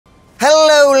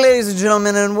Hello, ladies and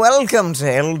gentlemen, and welcome to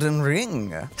Elden Ring.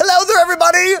 Hello there,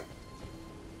 everybody!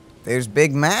 There's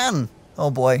Big Man. Oh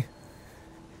boy.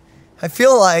 I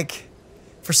feel like,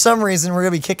 for some reason, we're gonna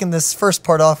be kicking this first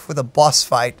part off with a boss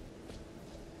fight.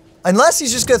 Unless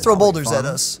he's just gonna throw boulders at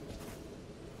us.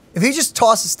 If he just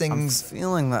tosses things... I'm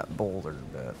feeling that boulder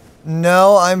bit.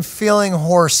 No, I'm feeling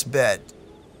horse bit.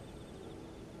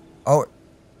 Oh.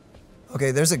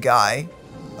 Okay, there's a guy.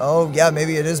 Oh, yeah,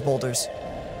 maybe it is boulders.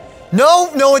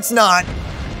 No, it's not.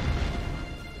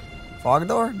 Fog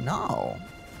door? No.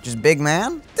 Just Big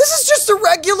Man? This is just a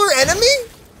regular enemy?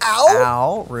 Ow.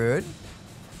 Ow, rude.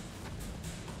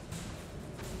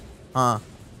 Huh.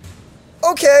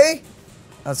 Okay.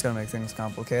 That's gonna make things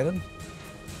complicated.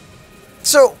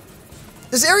 So,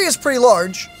 this area is pretty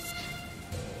large.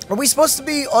 Are we supposed to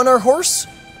be on our horse?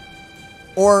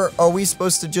 Or are we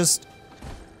supposed to just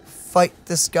fight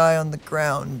this guy on the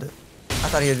ground? I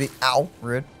thought he would be... Ow,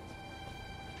 rude.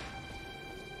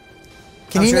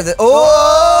 Can you... Sure that...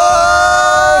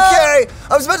 Oh! Okay!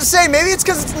 I was about to say, maybe it's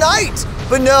because it's night!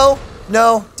 But no,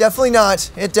 definitely not.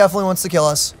 It definitely wants to kill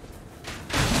us.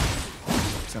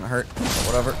 It's gonna hurt, but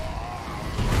whatever.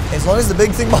 As long as the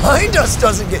big thing behind us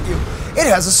doesn't get you. It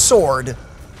has a sword.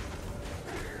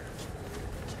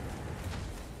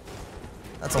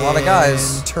 That's a lot of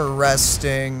guys.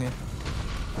 Interesting.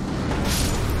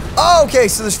 Oh, okay,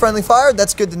 so there's friendly fire.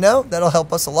 That's good to know. That'll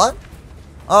help us a lot.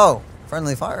 Oh,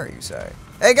 friendly fire, you say.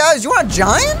 Hey, guys, you want a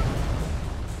giant?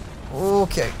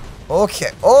 Okay.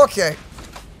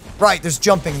 Right, there's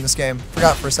jumping in this game.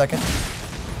 Forgot for a second.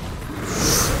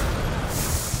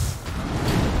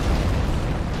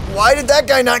 Why did that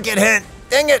guy not get hit?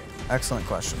 Dang it! Excellent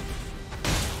question.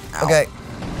 Ow. Okay.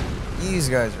 These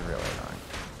guys are really annoying.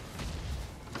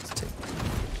 Let's take...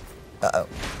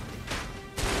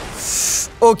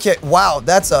 Uh-oh. Okay, wow,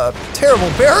 that's a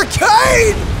terrible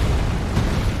barricade!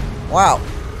 Wow.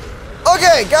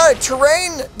 Okay, got it.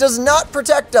 Terrain does not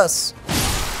protect us.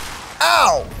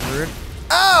 Ow! Rude.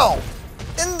 Ow!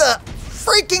 In the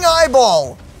freaking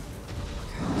eyeball!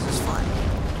 This is fine.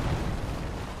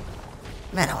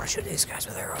 Man, I want to shoot these guys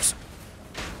with arrows.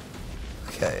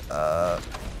 Okay, No!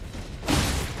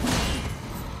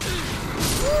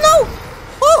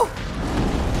 Oh!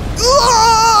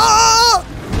 Ah!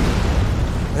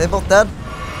 Are they both dead?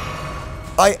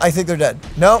 I think they're dead.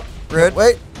 No. Rude.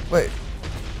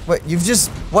 Wait, you've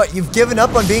just... What, you've given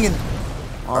up on being in...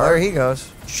 Oh, there he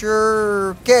goes.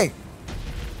 Sure, okay.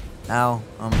 Ow.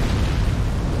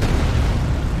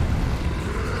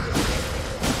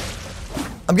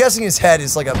 I'm guessing his head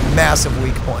is like a massive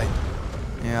weak point.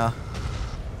 Yeah.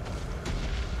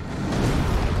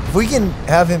 If we can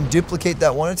have him duplicate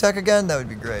that one attack again, that would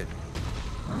be great.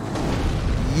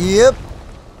 Yep.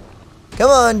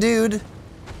 Come on, dude.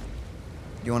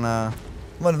 You wanna...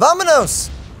 Come on,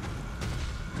 vamonos!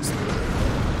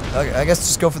 Okay, I guess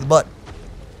just go for the butt.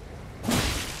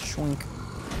 Schwink.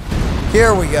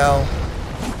 Here we go.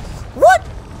 What?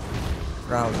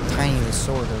 Forgot how tiny this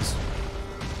sword is.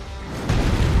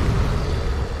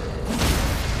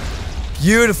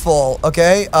 Beautiful.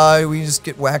 Okay, we just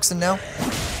get waxing now.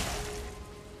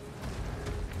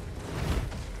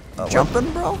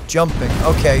 Jumping, bro? Jumping.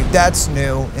 Okay, that's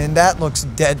new, and that looks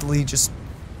deadly. Just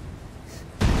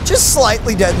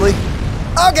slightly deadly.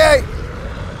 Okay.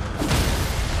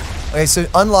 Okay, so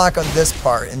unlock on this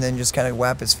part, and then just kind of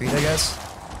whap his feet, I guess.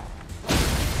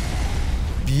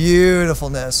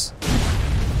 Beautifulness.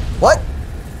 What?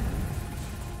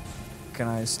 Can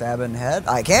I stab in the head?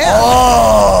 I can!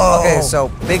 Oh! Okay, so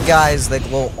big guys, they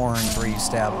glow orange where you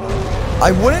stab them.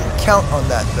 I wouldn't count on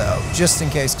that, though, just in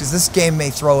case, because this game may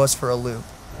throw us for a loop.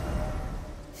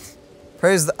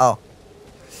 Praise the... Oh.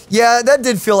 Yeah, that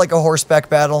did feel like a horseback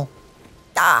battle.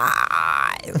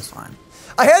 Ah, it was fine.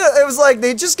 It was like,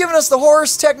 they'd just given us the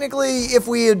horse, technically, if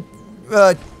we had,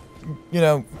 you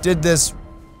know, did this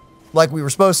like we were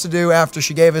supposed to do after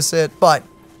she gave us it, but...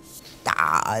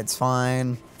 Ah, it's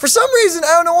fine. For some reason,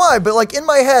 I don't know why, but like in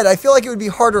my head, I feel like it would be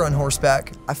harder on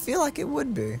horseback. I feel like it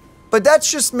would be. But that's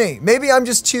just me. Maybe I'm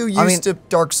just too used to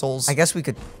Dark Souls. I guess we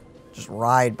could just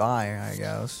ride by, I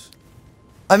guess.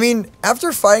 I mean,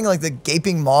 after fighting like the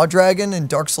Gaping Maw Dragon in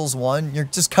Dark Souls 1, you're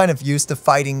just kind of used to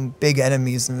fighting big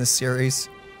enemies in this series.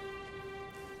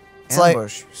 It's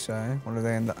Ambush, you say? What are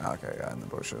they in the... Okay, yeah, in the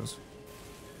bushes.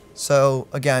 So,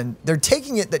 again, they're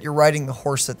taking it that you're riding the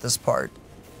horse at this part.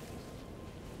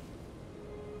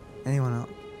 Anyone else?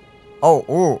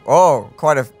 Oh,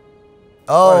 quite a few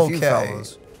Okay.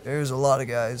 fellas. There's a lot of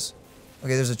guys.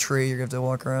 Okay, there's a tree you're going to have to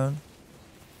walk around.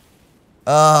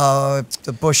 Oh,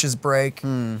 the bushes break.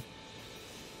 I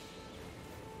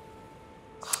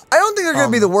don't think they're going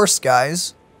to be the worst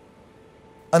guys.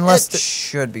 Unless it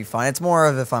should be fine. It's more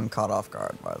of if I'm caught off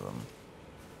guard by them.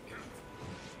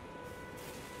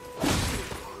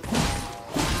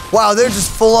 Wow, they're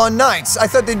just full-on knights. I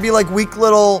thought they'd be like weak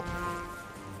little...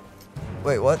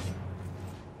 Wait, what?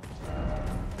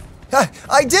 Ha,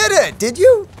 I did it! Did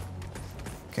you?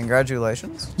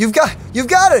 Congratulations. You've got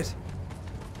it!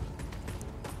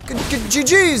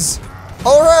 GG's!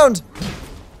 All around!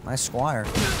 Nice squire.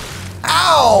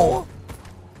 Ow!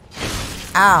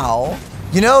 Ow.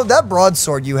 You know, that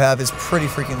broadsword you have is pretty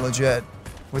freaking legit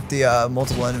with the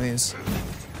multiple enemies.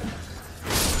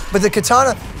 But the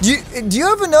katana, do you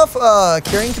have enough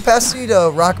carrying capacity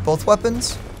to rock both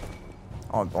weapons?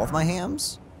 On both my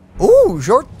hams? Ooh,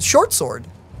 short sword.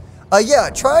 Yeah,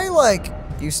 try like...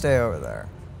 You stay over there.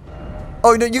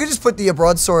 Oh, no, you can just put the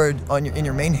broadsword on in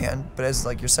your main hand, but as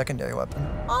like your secondary weapon.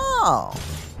 Oh.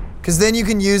 Because then you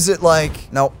can use it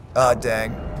like... Nope.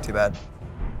 Dang. Too bad.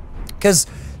 Because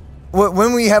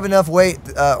when we have enough weight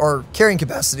or carrying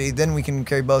capacity, then we can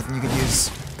carry both and you can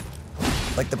use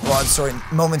like the broadsword in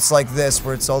moments like this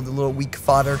where it's all the little weak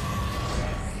fodder.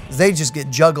 They just get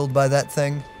juggled by that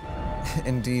thing.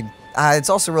 Indeed. It's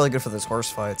also really good for those horse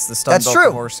fights. The stun That's both true.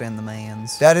 the horse and the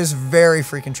mans. That is very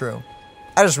freaking true.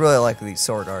 I just really like these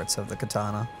sword arts of the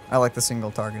katana. I like the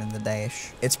single target and the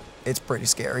dash. It's pretty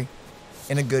scary.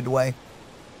 In a good way.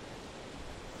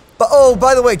 But oh,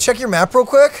 by the way, check your map real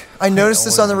quick. I noticed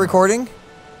this on the recording.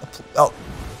 Oh.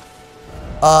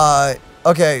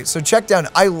 Okay, so check down.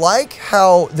 I like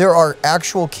how there are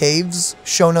actual caves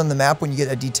shown on the map when you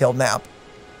get a detailed map.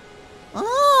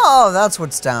 Oh, that's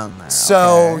what's down there.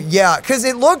 So, okay. yeah, because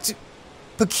it looked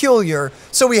peculiar.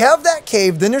 So we have that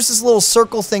cave, then there's this little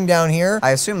circle thing down here.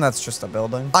 I assume that's just a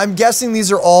building. I'm guessing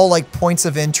these are all like points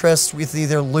of interest with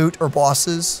either loot or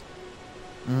bosses.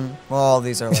 Mm-hmm. Well, all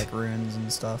these are like ruins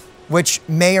and stuff. Which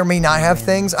may or may not have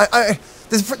things.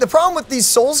 The problem with these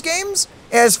Souls games,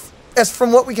 as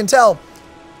from what we can tell,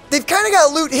 they've kind of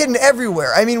got loot hidden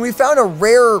everywhere. I mean, we found a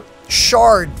rare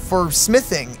shard for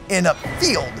smithing in a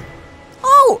field.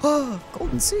 Oh!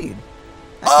 Golden seed.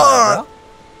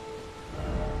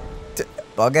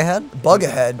 Bug ahead? Bug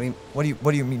ahead? What do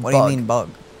you mean What bug? do you mean bug?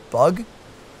 Bug?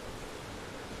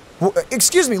 Well,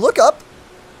 excuse me, look up.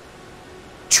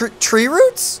 Tree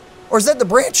roots? Or is that the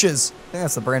branches? I think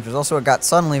that's the branches. Also, it got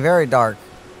suddenly very dark.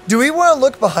 Do we want to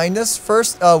look behind us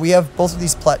first? We have both of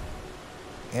these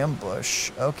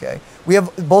ambush. Okay. We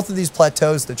have both of these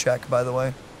plateaus to check, by the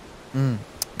way.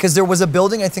 Because there was a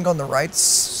building, I think, on the right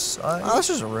side. Oh, that's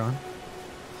just a ruin.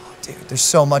 Oh, dude, there's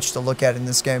so much to look at in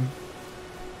this game.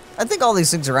 I think all these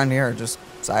things around here are just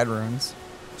side ruins.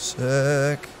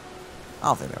 Sick. I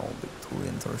don't think they will be too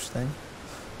interesting.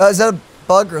 Is that a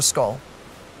bug or a skull?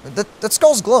 That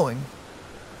skull's glowing.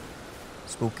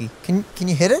 Spooky. Can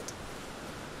you hit it?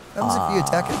 What happens if you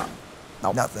attack it?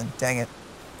 Nope. Nothing. Dang it.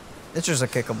 It's just a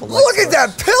kickable. Look at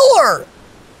that pillar!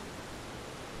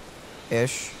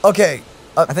 Ish. Okay.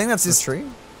 I think that's this tree.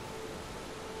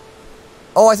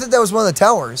 Oh, I thought that was one of the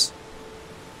towers.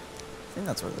 I think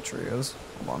that's where the tree is.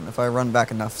 Hold on. If I run back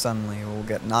enough, suddenly it will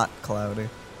get not cloudy.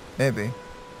 Maybe.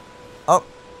 Oh.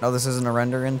 No, this isn't a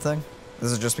render-in thing?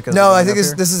 This is just because... No, I think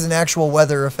this is an actual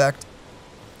weather effect.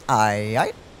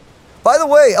 Aye. By the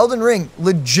way, Elden Ring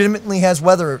legitimately has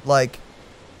weather, like,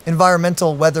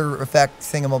 environmental weather effect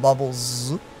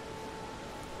thingamabobbles.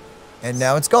 And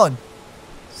now it's gone.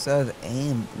 Said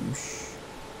ambush.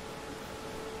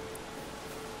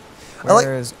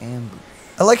 Where is ambush?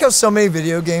 I like how so many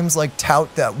video games, like,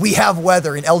 tout that we have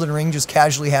weather, and Elden Ring just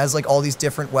casually has, like, all these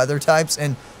different weather types,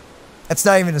 and that's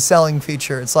not even a selling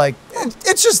feature. It's like,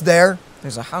 it's just there.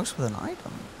 There's a house with an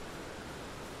item.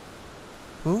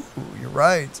 Ooh, you're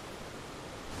right.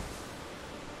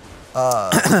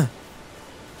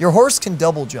 Your horse can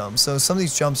double jump, so some of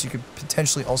these jumps you could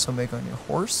potentially also make on your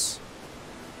horse.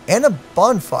 And a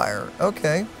bonfire,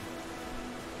 okay.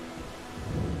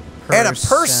 And a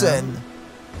person.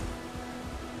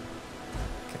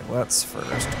 Okay, let's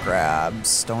first grab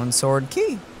stone sword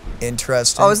key.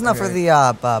 Interesting. Oh, isn't that for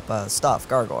the stuff,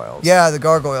 gargoyles? Yeah, the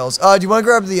gargoyles. Do you want to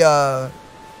grab the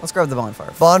Let's grab the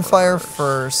bonfire. Bonfire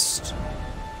first.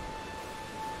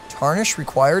 Tarnish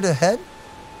required ahead?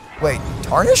 Wait,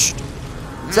 tarnished?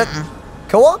 Is that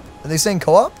co-op? Are they saying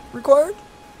co-op required?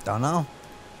 Don't know.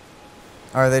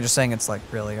 Or are they just saying it's like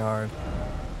really hard?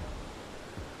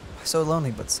 So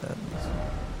lonely but sad.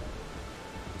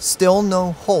 Still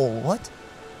no hole. What?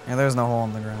 Yeah, there's no hole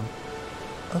in the ground.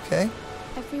 Okay.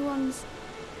 Everyone's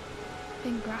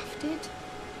been grafted.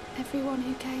 Everyone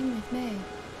who came with me.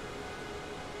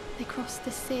 They crossed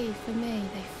the sea for me.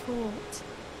 They fought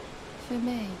for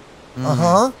me.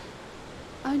 Uh-huh.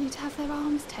 Only to have their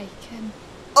arms taken.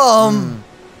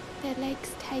 Their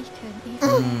legs taken, even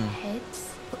their heads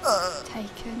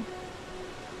taken.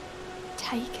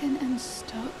 Taken and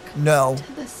stuck No.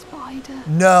 to the spider.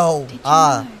 No. Did you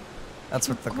Ah, know? that's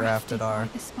If what the you're grafted are. by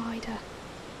the spider,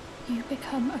 you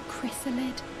become a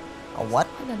chrysalid. A what?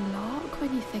 Quite a lark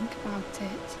when you think about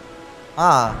it.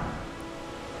 Ah,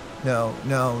 No,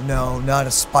 no, no, not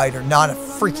a spider, not a You're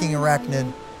on freaking your own, are arachnid.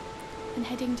 you? And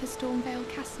heading to Stormvale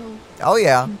Castle, oh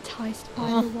yeah. enticed by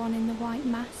the one in the white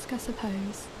mask, I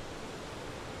suppose.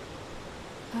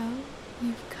 Oh,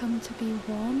 you've come to be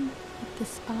one with the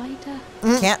spider.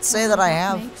 Can't say that I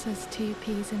have. Makes us two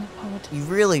peas in a pod. You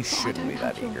really But I shouldn't don't be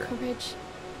that have your eager. courage.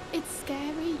 It's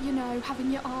scary, you know,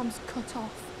 having your arms cut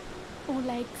off, or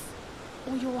legs,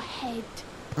 or your head.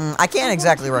 I can't I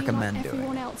exactly want to be recommend like doing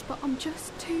everyone it. else, but I'm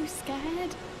just too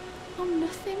scared. I'm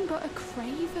nothing but a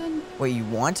craven. Wait, you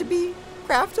want to be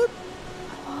grafted?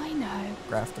 Oh, I know.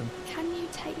 Grafted. Can you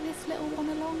take this little one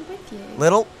along with you?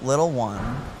 Little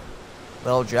one.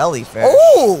 Little jellyfish.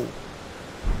 Oh!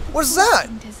 What's that?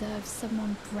 Nothing deserves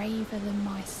someone braver than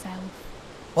myself.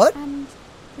 What? And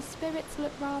the spirits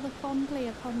look rather fondly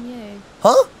upon you.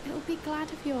 Huh? It'll be glad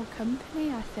of your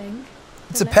company, I think.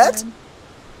 It's the a pet? little one.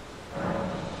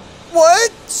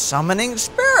 What? Summoning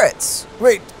spirits.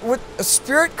 Wait, with a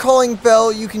spirit calling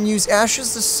bell, you can use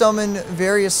ashes to summon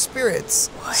various spirits.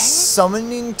 What?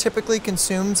 Summoning typically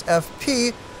consumes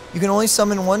FP. You can only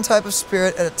summon one type of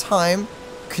spirit at a time.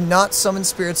 You cannot summon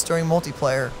spirits during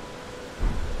multiplayer.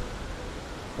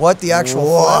 What? The actual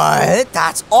What?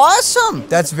 That's awesome. It was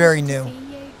That's a very pleasure to new.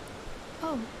 see you.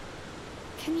 Oh,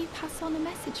 can you pass on a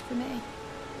message for me?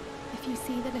 If you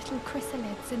see the little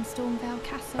chrysalids in Stormvale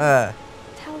Castle,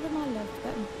 tell them I love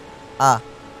them.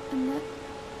 And that,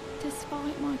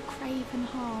 despite my craven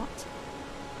heart,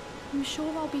 I'm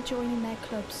sure I'll be joining their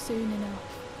club soon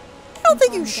enough. I don't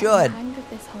think you Once I'm getting should. the hang of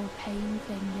this whole pain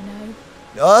thing, you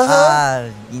know. Uh-huh.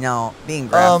 You know, being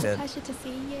grafted. Pleasure to see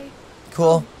you.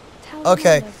 Cool. Tell them I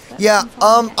Okay. love them Yeah, and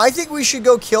follow I next. think we should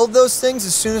go kill those things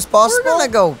as soon as possible. We're gonna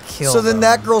go kill So then them.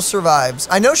 that girl survives.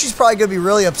 I know she's probably gonna be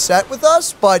really upset with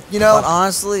us, but you know, But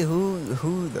honestly,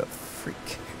 who the freak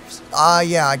cares?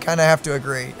 yeah, I kind of have to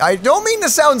agree. I don't mean to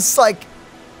sound like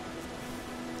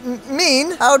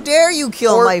mean. How dare you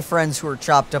kill Or- my friends who are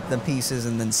chopped up in pieces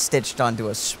and then stitched onto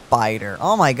a spider?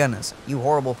 Oh my goodness, you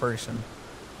horrible person.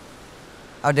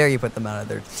 How dare you put them out of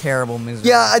their terrible misery?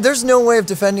 Yeah, there's no way of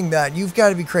defending that. You've got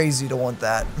to be crazy to want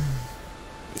that.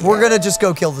 We're gonna just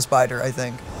go kill the spider, I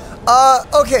think.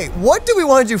 Okay, what do we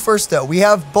want to do first, though? We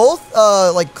have both,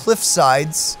 like, cliff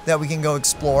sides that we can go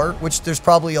explore, which there's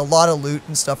probably a lot of loot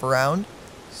and stuff around.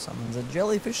 Summons a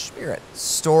jellyfish spirit.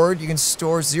 Stored, you can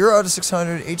store 0 out of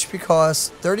 600, HP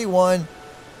cost 31.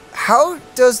 How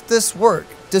does this work?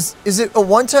 Is it a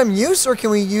one-time use, or can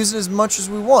we use it as much as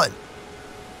we want?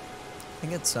 I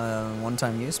think it's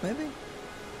one-time use, maybe.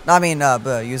 No, I mean,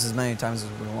 but use as many times as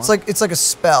we want. It's like a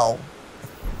spell.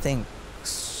 I think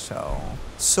so.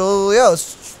 So yeah,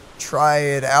 let's try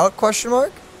it out, question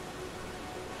mark?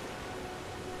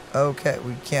 Okay,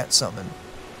 we can't summon.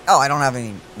 Oh, I don't have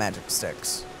any magic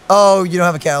sticks. Oh, you don't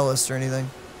have a catalyst or anything?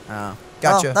 Oh.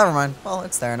 Gotcha. Well, never mind. Well,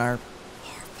 it's there in our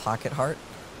pocket heart.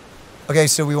 Okay,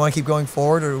 so we want to keep going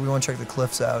forward, or do we want to check the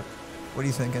cliffs out? What are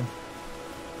you thinking?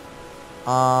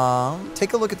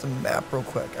 Take a look at the map real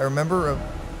quick. I remember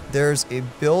there's a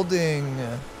building.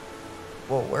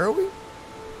 Whoa, where are we?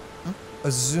 A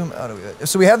zoom out of it.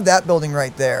 So we have that building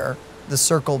right there, the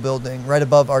circle building, right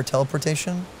above our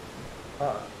teleportation.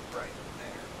 Right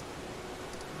there.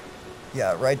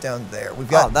 Yeah, right down there. We've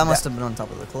got. Oh, that must have been on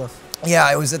top of the cliff.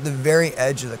 Yeah, it was at the very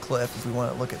edge of the cliff. If we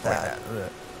want to look at that.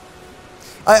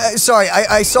 Right. Sorry,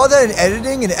 I saw that in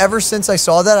editing, and ever since I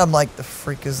saw that, I'm like, the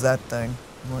freak is that thing?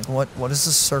 I'm like, what is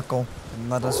a circle? And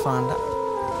let us find out.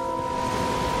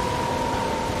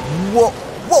 Whoa,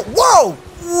 whoa, whoa!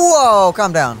 Whoa,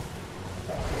 calm down.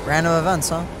 Random events,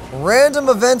 huh? Random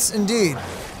events indeed.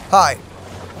 Hi.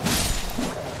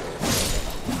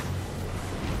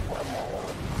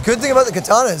 Good thing about the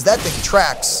katana is that thing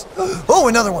tracks. Oh,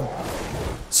 another one.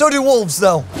 So do wolves,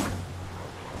 though.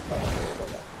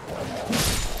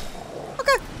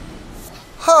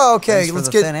 Okay, Thanks for let's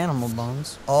the get thin animal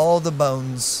bones. all the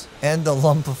bones and the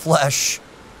lump of flesh.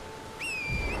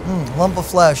 Lump of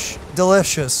flesh.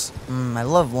 Delicious. I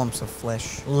love lumps of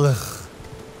flesh. Ugh.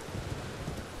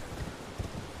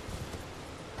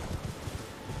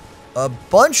 A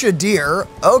bunch of deer.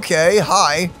 Okay,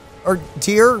 hi. Or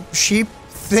deer, sheep,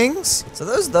 things? So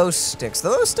those sticks. Do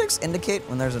those sticks indicate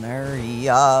when there's an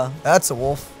area? That's a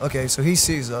wolf. Okay, so he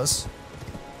sees us.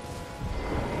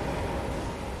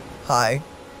 Hi.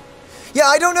 Yeah,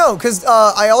 I don't know, because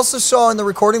I also saw in the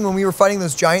recording when we were fighting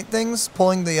those giant things,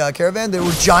 pulling the caravan, there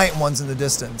were giant ones in the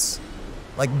distance.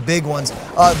 Like big ones.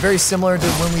 Very similar to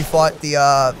when we fought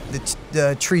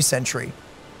the tree sentry.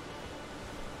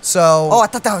 So... Oh, I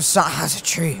thought that was a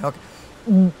tree. Okay.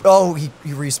 Oh, he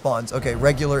respawns. Okay,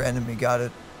 regular enemy, got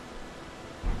it.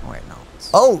 Oh, wait, no.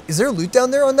 Oh, is there loot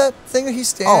down there on that thing that he's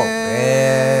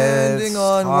standing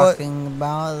on? Talking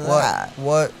about that.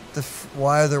 What the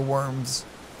why are there worms?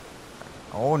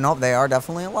 Oh, no, they are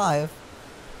definitely alive.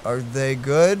 Are they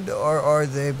good or are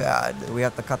they bad? Do we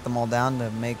have to cut them all down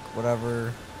to make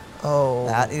whatever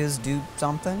that is do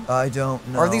something? I don't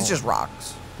know. Or are these just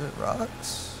rocks? Is it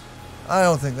rocks? I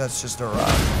don't think that's just a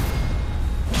rock.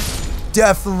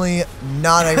 Definitely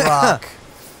not a rock.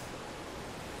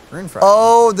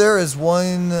 Oh, there is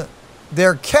one.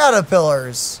 They're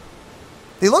caterpillars.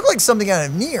 They look like something out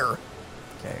of Nier.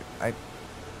 Okay,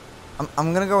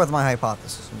 I'm gonna go with my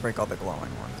hypothesis and break all the glowing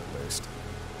ones at least.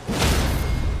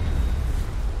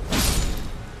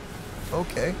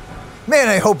 Okay. Man,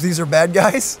 I hope these are bad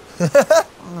guys. I'm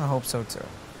gonna hope so too.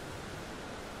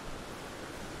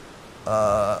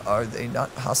 Are they not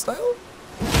hostile?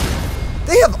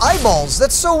 They have eyeballs.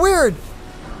 That's so weird.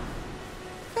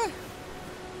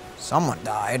 Someone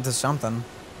died to something.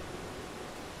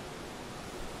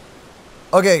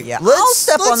 Okay, yeah, I'll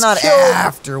step on that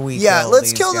after we kill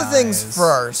let's these kill guys. the things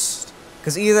first.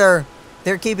 Because either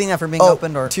they're keeping that from being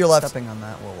opened, or to your left. stepping on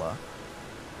that will,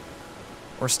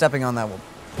 or stepping on that will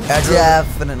aggro.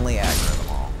 Definitely aggro them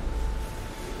all.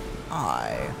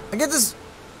 I get this.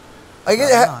 I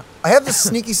have this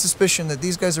sneaky suspicion that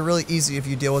these guys are really easy if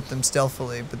you deal with them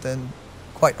stealthily, but then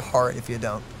quite hard if you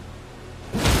don't.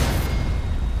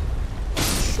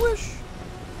 Swish.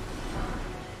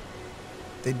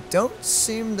 They don't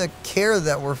seem to care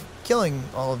that we're killing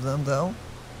all of them, though.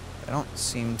 They don't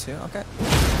seem to. Okay.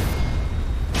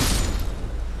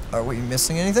 Are we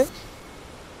missing anything?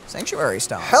 Sanctuary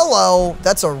stone. Hello.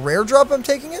 That's a rare drop. I'm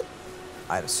taking it.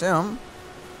 I'd assume.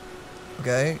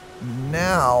 Okay.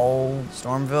 Now.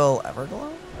 Stormville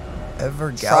Everglow.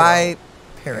 Try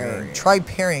parrying. Try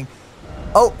parrying.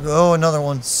 Oh, another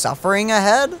one. Suffering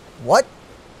ahead. What?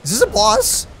 Is this a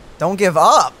boss? Don't give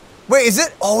up. Wait, is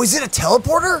it? Oh, is it a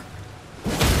teleporter?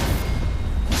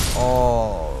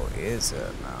 Oh, is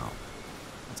it now?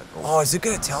 Oh, is it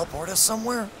gonna teleport us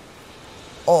somewhere?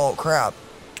 Oh, crap.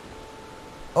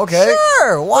 Okay.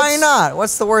 Sure, why not?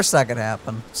 What's the worst that could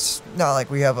happen? It's not like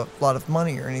we have a lot of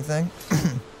money or anything.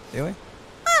 Do we?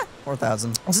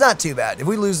 4,000. It's not too bad. If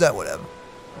we lose that, whatever.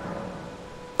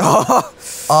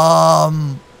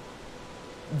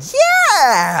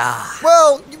 Yeah!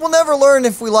 Well, we'll never learn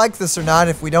if we like this or not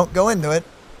if we don't go into it.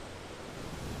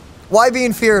 Why be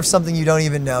in fear of something you don't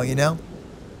even know, you know?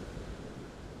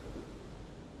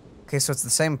 Okay, so it's the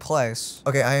same place.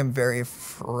 Okay, I am very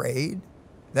afraid.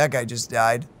 That guy just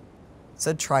died. It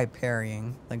said try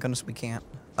parrying. Thank goodness we can't.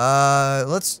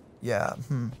 Yeah,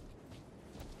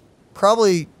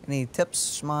 Probably. Any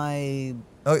tips, my...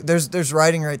 Oh, there's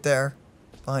writing right there.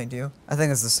 Behind you. I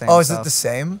think it's the same Oh, stuff. is it the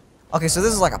same? Okay, so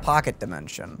this is like a pocket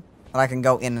dimension that I can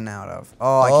go in and out of.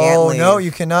 Oh, I can't leave. Oh, no,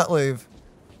 you cannot leave.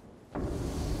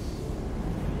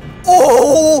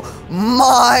 Oh,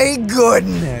 my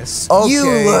goodness. Okay. You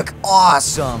look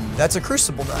awesome. That's a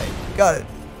Crucible Knight. Got it.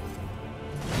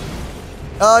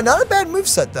 Not a bad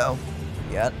moveset, though.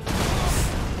 Yet.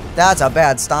 That's a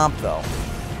bad stomp, though.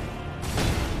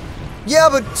 Yeah,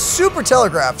 but super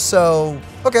telegraphed, so...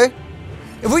 Okay.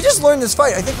 If we just learn this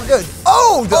fight, I think we're good.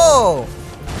 Oh! Oh!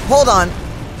 Hold on.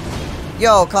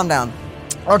 Yo, calm down.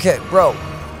 Okay, bro.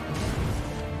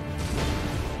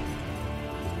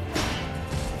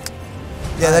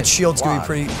 Yeah, that shield's gonna be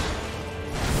pretty...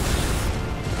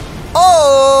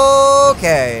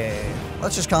 Okay.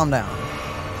 Let's just calm down.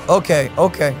 Okay.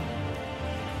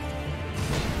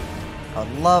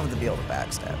 I'd love to be able to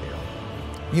backstab you.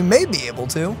 You may be able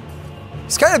to.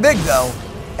 It's kind of big, though.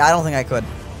 I don't think I could.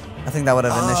 I think that would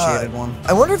have initiated one.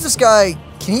 I wonder if this guy...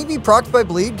 Can he be procced by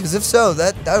bleed? Because if so,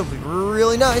 that would be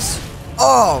really nice.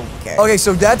 Oh, okay. Okay,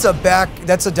 so that's a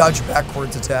dodge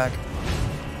backwards attack.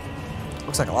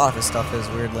 Looks like a lot of his stuff is,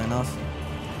 weirdly enough.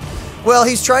 Well,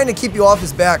 he's trying to keep you off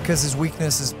his back because his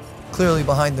weakness is clearly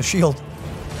behind the shield.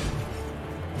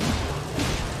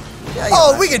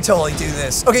 Yeah, we can totally do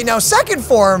this. Okay, now second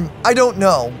form, I don't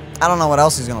know. I don't know what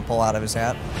else he's gonna pull out of his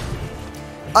hat.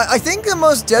 I think the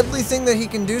most deadly thing that he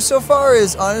can do so far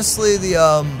is honestly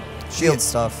the shield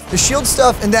stuff. The shield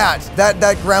stuff and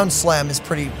that ground slam is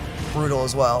pretty brutal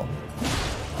as well.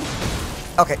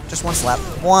 Okay, just one slap.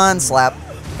 One slap.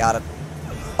 Got it.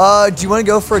 Do you want to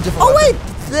go for a different? Oh wait,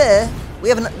 there we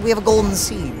have a golden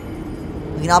seed.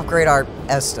 We can upgrade our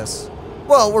Estus.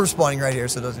 Well, we're spawning right here,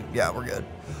 so it doesn't... Yeah, we're good.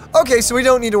 Okay, so we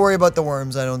don't need to worry about the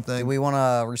worms, I don't think. Do we want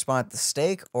to respawn at the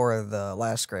stake or the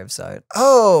last grave site?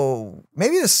 Oh,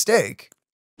 maybe the stake.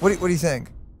 What do you think?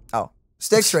 Oh.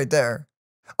 Stake's right there.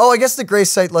 Oh, I guess the gray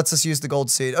site lets us use the gold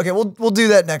seed. Okay, we'll do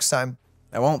that next time.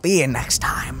 There won't be a next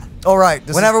time. All right.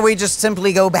 Whenever we just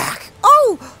simply go back.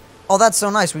 Oh! Oh, that's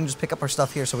so nice. We can just pick up our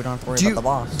stuff here so we don't have to worry about the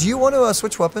boss. Do you want to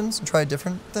switch weapons and try a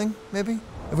different thing, maybe?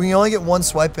 If we can only get one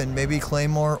swipe in, maybe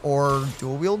Claymore or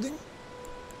dual wielding?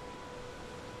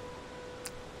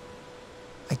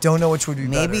 I don't know which would be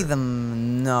better. Maybe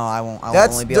no, I won't. I'll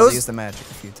only be able to use the magic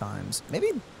a few times.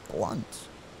 Maybe blunt.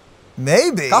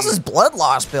 Maybe. Causes blood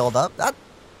loss buildup. That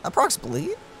procs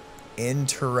bleed.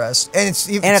 Interesting. And it's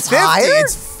 50. Higher?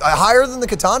 It's higher than the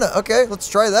katana. Okay, let's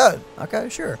try that. Okay,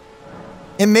 sure.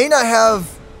 It may not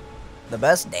have the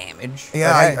best damage. Yeah,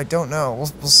 okay. I don't know. We'll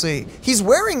see. He's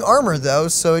wearing armor though,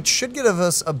 so it should give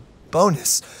us a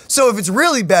bonus. So if it's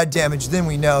really bad damage, then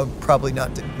we know probably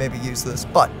not to maybe use this.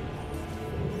 But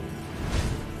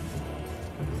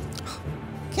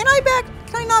Can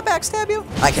I not backstab you?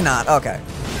 I cannot. Okay.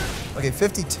 Okay,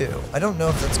 52. I don't know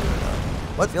if that's good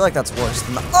enough. What? I feel like that's worse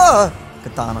than the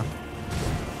katana.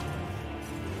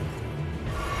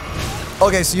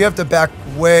 Okay, so you have to back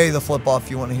way the flip off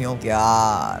if you want to heal.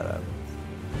 Got it.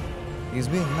 He was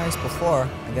being nice before.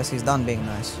 I guess he's done being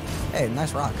nice. Hey,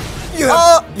 nice rock.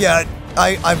 Yeah,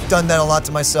 I've done that a lot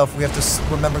to myself. We have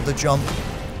to remember the jump.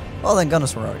 Well, thank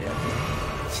goodness we're already out here.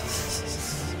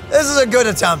 This is a good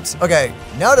attempt. Okay,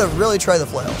 now to really try the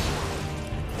flail.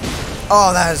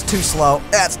 Oh, that is too slow.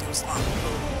 That's too slow.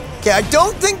 Okay, I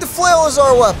don't think the flail is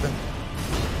our weapon.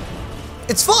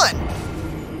 It's fun,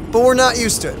 but we're not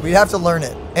used to it. We have to learn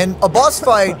it. And a boss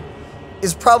fight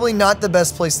is probably not the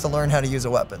best place to learn how to use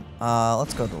a weapon.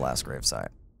 Let's go to the last gravesite.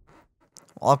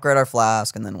 We'll upgrade our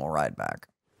flask, and then we'll ride back.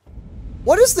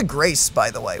 What is the grace,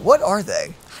 by the way? What are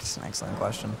they? That's an excellent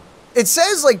question. It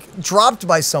says, like, dropped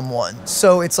by someone,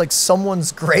 so it's like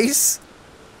someone's grace?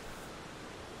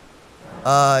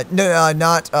 No,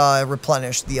 not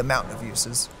replenish the amount of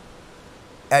uses.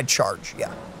 Add charge,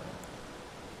 yeah.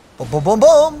 Boom, boom, boom,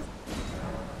 boom.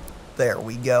 There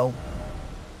we go.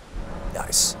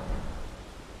 Nice.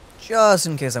 Just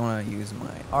in case I want to use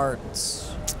my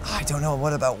arts. I don't know.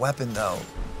 What about weapon, though?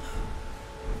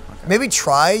 Okay. Maybe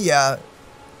try, yeah.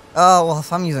 Oh, well,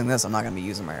 if I'm using this, I'm not going to be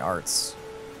using my arts.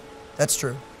 That's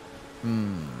true.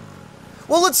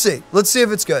 Well, let's see. Let's see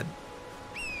if it's good.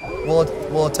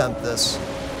 We'll attempt this.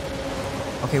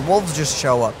 Okay, wolves just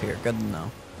show up here. Good to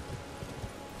know.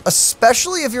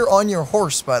 Especially if you're on your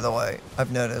horse, by the way,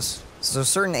 I've noticed. So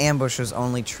certain ambushes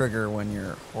only trigger when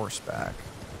you're horseback.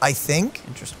 I think.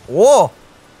 Interesting. Whoa!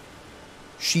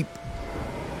 Sheep.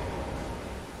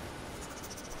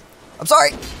 I'm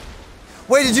sorry.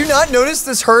 Wait, did you not notice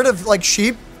this herd of, like,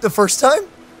 sheep the first time?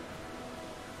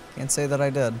 Can't say that I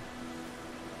did.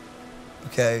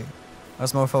 Okay. I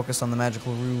was more focused on the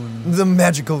magical ruins. The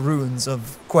magical ruins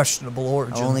of questionable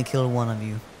origin. I only killed one of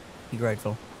you. Be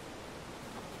grateful.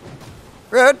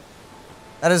 Rude.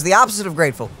 That is the opposite of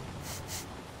grateful.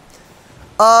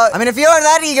 I mean, if you're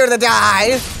that eager to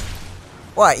die...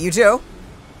 What, you too?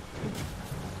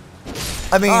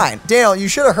 I mean, Fine. Daniel, you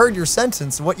should have heard your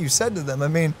sentence, what you said to them. I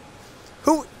mean,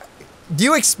 do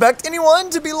you expect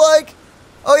anyone to be like,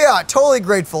 oh yeah, totally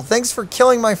grateful. Thanks for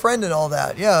killing my friend and all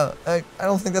that. Yeah, I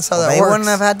don't think that's how that works. They wouldn't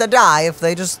have had to die if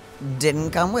they just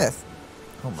didn't come with.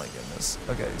 Oh my goodness.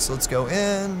 Okay, so let's go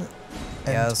in.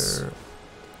 Yes. Enter.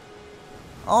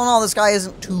 Oh no, this guy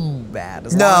isn't too bad.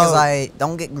 As long as I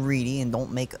don't get greedy and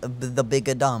don't make the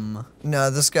big dumb.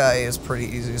 No, this guy is pretty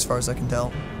easy as far as I can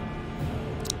tell.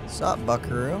 Sup,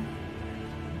 buckaroo?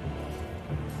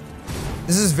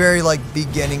 This is very like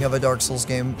beginning of a Dark Souls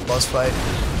game boss fight.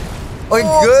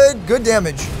 Oh, good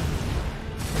damage.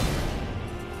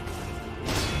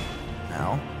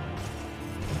 Ow.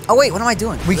 Oh wait, what am I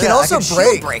doing? We can also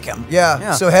break him.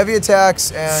 Yeah, so heavy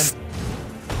attacks and...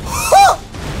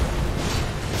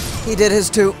 He did his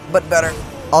too, but better.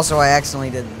 Also, I accidentally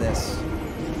did this.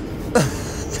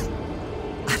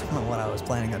 I don't know what I was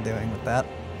planning on doing with that.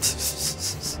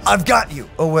 I've got you.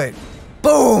 Oh, wait.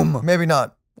 Boom! Maybe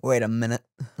not. Wait a minute.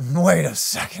 Wait a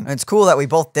second. It's cool that we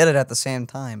both did it at the same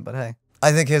time, but hey.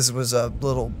 I think his was a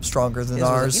little stronger than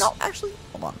ours. You know, actually,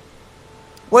 hold on.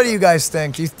 What do you guys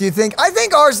think? Do you think? I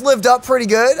think ours lived up pretty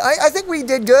good. I think we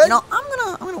did good. You know,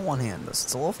 I'm gonna one-hand this.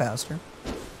 It's a little faster.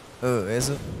 Oh, is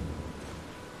it?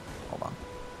 Hold on.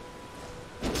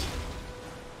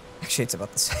 Actually, it's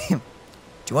about the same.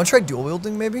 Do you want to try dual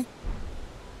wielding, maybe?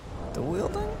 Dual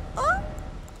wielding?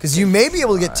 Because you may be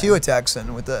able to get 2 attacks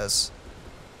in with this.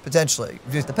 Potentially.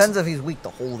 Depends if he's weak to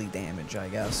holy damage, I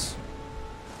guess.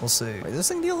 We'll see. Wait, does this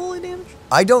thing deal holy damage?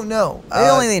 I don't know. Maybe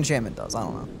only the enchantment does. I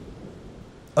don't know.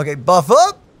 Okay, buff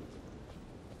up.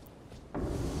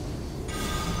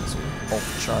 Bolt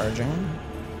charging.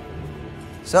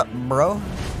 Sup, bro?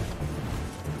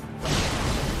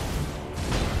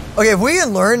 Okay, if we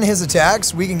can learn his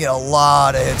attacks, we can get a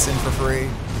lot of hits in for free.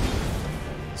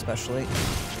 Especially.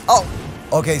 Oh!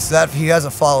 Okay, so that he has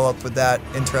a follow-up with that.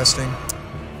 Interesting.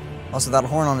 Also, that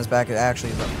horn on his back is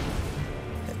actually the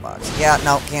hitbox. Yeah,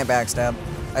 no, can't backstab.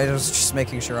 I was just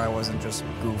making sure I wasn't just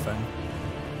goofing.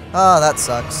 Oh, that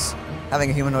sucks.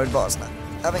 Having a humanoid boss not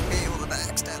having me able to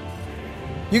backstab.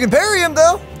 You can parry him,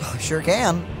 though. Oh, sure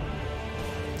can.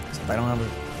 Except I don't have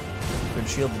a good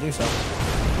shield to do so.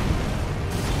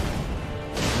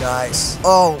 Nice.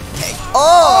 Okay.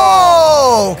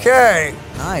 Oh, okay.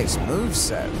 Nice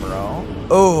moveset, bro.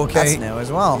 Oh, okay. That's new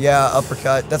as well. Yeah,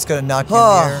 uppercut. That's gonna knock you in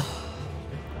the air.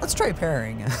 Let's try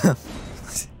parrying.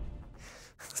 Let's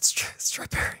try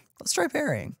parrying. Let's try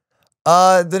parrying.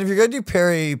 Then if you're gonna do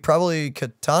parry, probably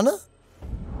katana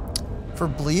for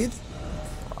bleed.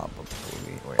 Probably.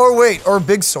 Wait. Or wait, or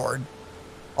big sword.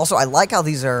 Also, I like how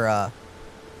these are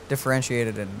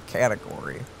differentiated in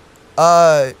category.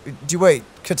 Wait,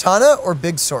 katana or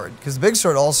big sword? Because big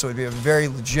sword also would be a very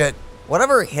legit.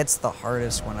 Whatever hits the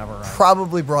hardest whenever I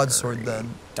Probably broadsword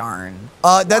then. Darn.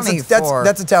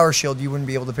 That's a tower shield. You wouldn't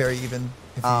be able to parry even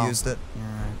if you used it.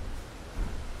 Alright.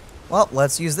 Well,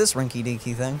 let's use this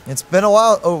rinky-dinky thing. It's been a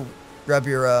while. Oh, grab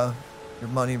your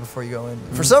money before you go in.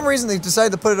 For some reason, they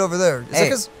decided to put it over there. Is Hey, that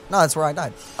 'cause- no, that's where I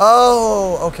died.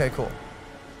 Oh, okay, cool.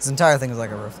 This entire thing is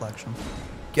like a reflection.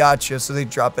 Gotcha. So they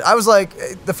drop it. I was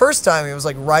like, the first time it was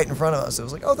like right in front of us. It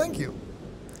was like, oh, thank you.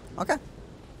 Okay.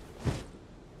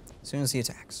 As soon as he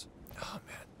attacks. Oh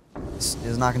man. This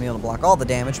is not gonna be able to block all the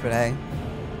damage, but hey.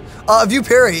 If you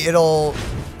parry, it'll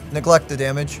neglect the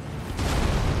damage.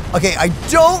 Okay, I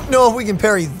don't know if we can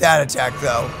parry that attack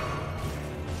though.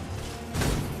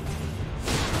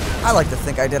 I like to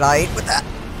think I did I-8 with that.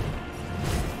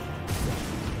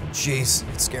 Jeez,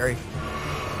 it's scary.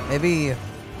 Maybe.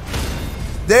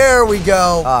 There we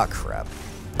go. Ah, crap.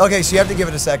 Okay, so you have to give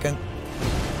it a second.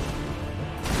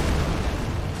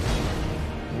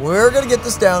 We're gonna get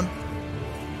this down.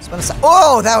 It's been a sec.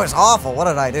 Oh, that was awful. What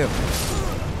did I do?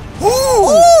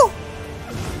 Ooh!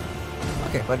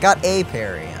 Okay, but got a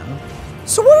parry in.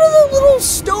 So what are the little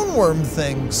stoneworm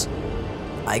things?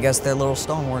 I guess they're little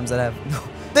stone worms that have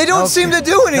They don't seem to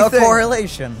do anything. no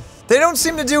correlation. They don't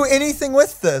seem to do anything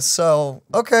with this, so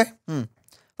okay.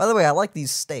 By the way, I like these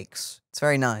stakes. It's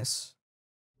very nice.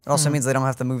 It also means they don't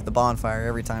have to move the bonfire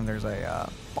every time there's a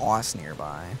boss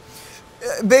nearby.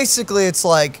 Basically, it's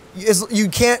like you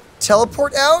can't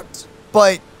teleport out,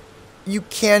 but you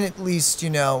can at least, you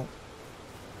know.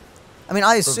 I mean,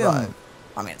 I assume. Revive.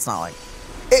 I mean, it's not like.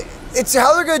 It's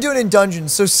how they're gonna do it in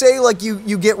dungeons. So say like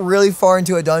you get really far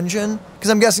into a dungeon,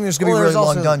 because I'm guessing there's gonna be really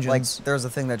long dungeons. Like, there's a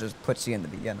thing that just puts you in the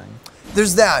beginning.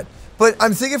 There's that, but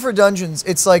I'm thinking for dungeons,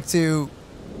 it's like to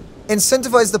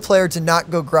incentivize the player to not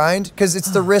go grind, because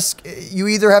it's the risk. You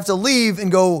either have to leave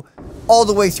and go all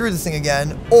the way through the thing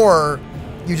again, or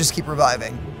you just keep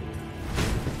reviving.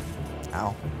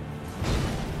 Ow.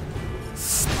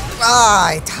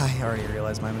 Ah, I already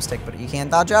realized my mistake, but you can't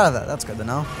dodge out of that. That's good to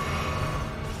know.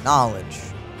 Knowledge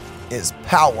Is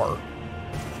power.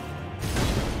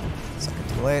 Second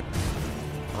too late.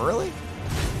 Really?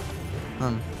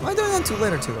 Am I doing that too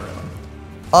late or too early?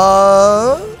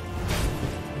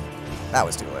 That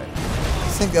was too late. I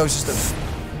think that was just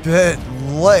a bit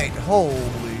late.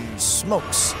 Holy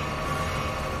smokes.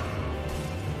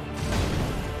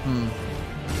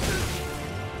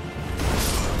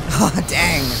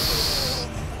 Dang.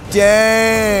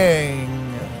 Dang.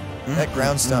 That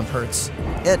ground stomp hurts.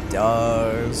 It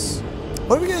does.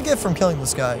 What are we gonna get from killing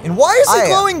this guy? And why is he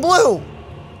glowing blue?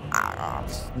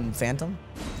 Phantom?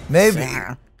 Maybe.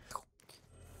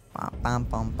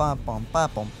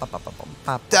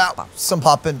 Some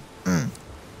popping. You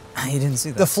didn't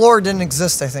see that. The floor didn't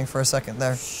exist, I think, for a second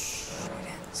there. I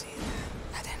didn't see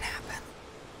that. That didn't happen.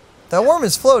 That worm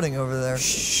is floating over there.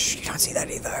 Shh, you don't see that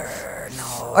either.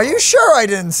 No. Are you sure I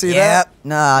didn't see that? Yep.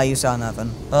 Nah, you saw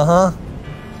nothing. Uh-huh.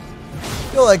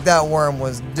 I feel like that worm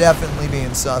was definitely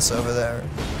being sus over there.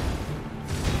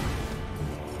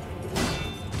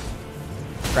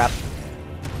 Crap.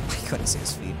 I couldn't see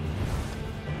his feet.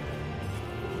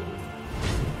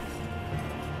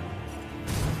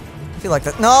 I feel like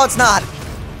that. No, it's not.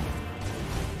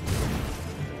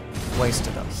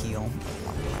 Wasted a heal.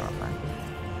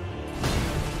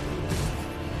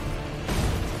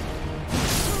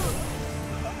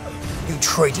 You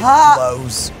traded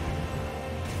blows.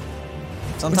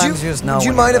 Sometimes you just know. Would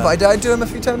you mind if I died to him a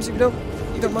few times if you don't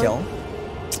mind? Kill him.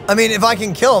 I mean, if I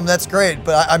can kill him, that's great,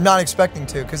 but I'm not expecting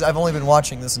to, because I've only been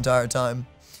watching this entire time.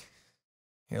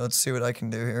 Here, let's see what I can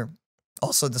do here.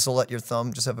 Also, this will let your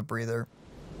thumb just have a breather.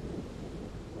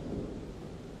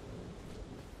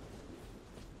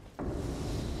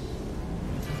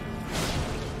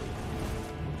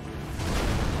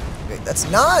 Okay, that's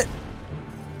not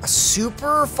a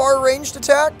super far-ranged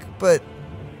attack, but...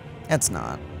 It's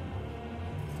not.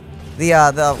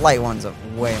 The light one's a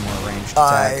way more ranged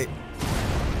attack.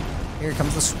 Here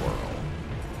comes the swirl.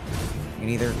 You can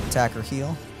either attack or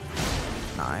heal.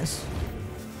 Nice.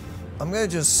 I'm gonna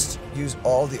just use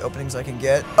all the openings I can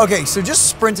get. Okay, so just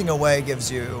sprinting away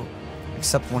gives you...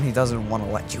 Except when he doesn't want to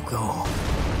let you go.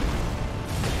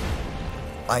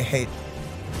 I hate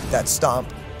that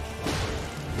stomp.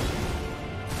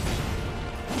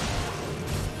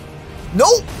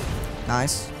 No!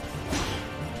 Nice.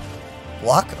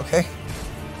 Block, okay.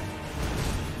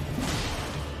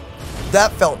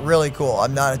 That felt really cool.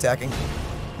 I'm not attacking.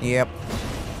 Yep.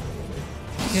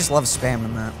 He just loves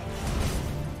spamming that.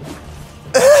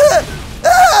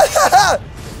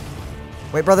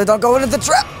 Wait, brother, don't go into the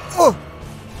trap! Oh.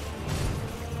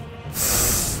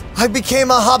 I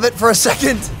became a hobbit for a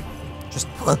second. Just...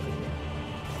 I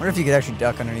wonder if you could actually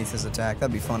duck underneath his attack.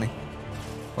 That'd be funny.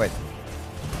 Wait.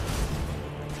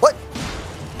 What?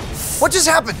 What just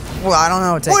happened? Well, I don't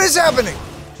know. What is happening?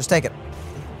 Just take it.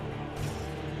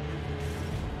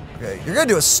 Okay, you're gonna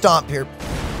do a stomp here.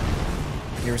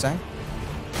 You were saying?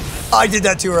 I did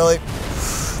that too early.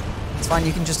 It's fine.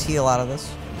 You can just heal out of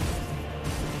this.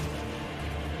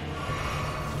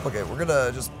 Okay, we're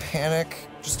gonna just panic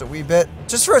just a wee bit.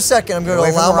 Just for a second, I'm gonna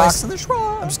allow myself.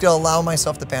 I'm just gonna allow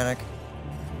myself to panic.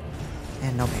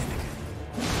 And no panic.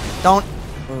 Don't.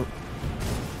 Ooh.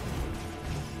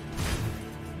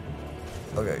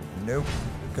 Okay, nope.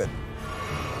 Good.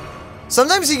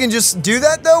 Sometimes he can just do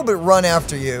that though, but run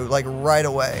after you, like right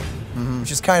away.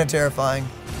 Which is kind of terrifying.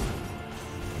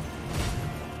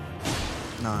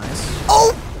 Nice.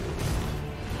 Oh!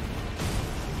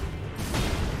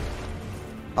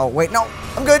 Oh, wait, no.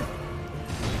 I'm good.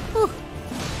 Whew.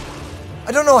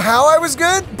 I don't know how I was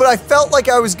good, but I felt like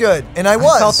I was good, and I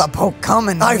was. I felt the poke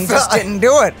coming, and he just didn't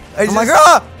do it. I'm like,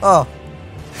 ah! Oh.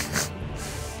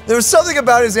 There was something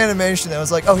about his animation that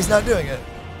was like, oh, he's not doing it.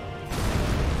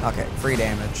 Okay, free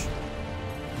damage.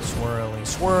 Swirly,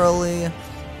 swirly.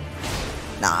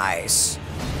 Nice.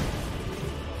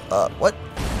 What?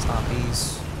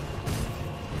 Stoppies.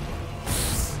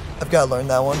 I've got to learn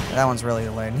that one. That one's really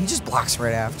delayed. He just blocks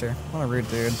right after. What a rude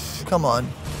dude. Come on.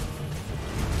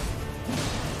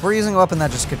 If we're using a weapon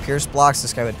that just could pierce blocks,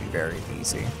 this guy would be very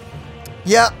easy.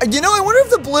 Yeah, you know, I wonder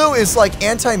if the blue is like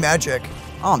anti-magic.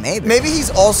 Oh, maybe. Maybe he's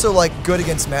also like good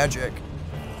against magic.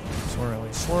 Swirly,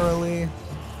 swirly.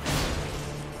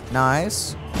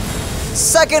 Nice.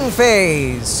 Second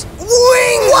phase.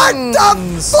 Wings! What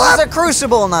the fuck? He's a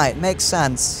Crucible Knight. Makes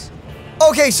sense.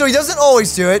 Okay, so he doesn't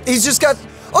always do it. He's just got...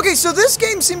 Okay, so this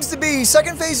game seems to be...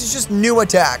 Second phase is just new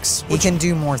attacks. He can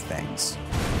do more things.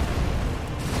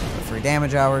 Free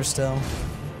damage hours still.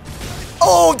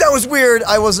 Oh, that was weird.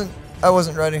 I wasn't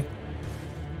ready.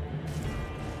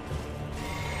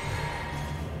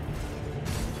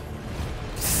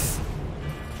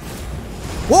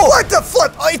 Whoa! What the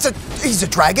flip? Oh, he's a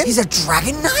dragon? He's a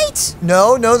dragon knight?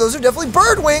 No, those are definitely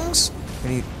bird wings.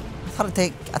 I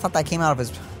thought that came out of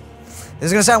his... This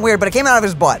is gonna sound weird, but it came out of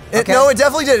his butt. Okay? No, it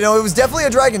definitely did. No, it was definitely a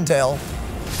dragon tail.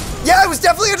 Yeah, it was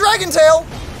definitely a dragon tail.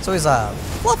 So he's a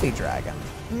fluffy dragon.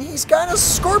 And he's got a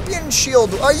scorpion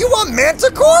shield. Are you a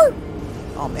manticore?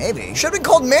 Oh, maybe. Should have been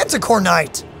called Manticore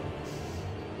Knight.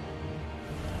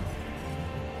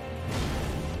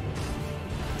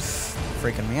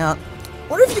 Freaking me out.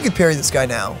 Wonder if you could parry this guy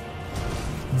now.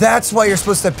 That's why you're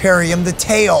supposed to parry him, the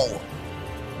tail.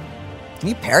 Can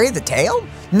you parry the tail?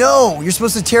 No, you're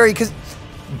supposed to tarry because...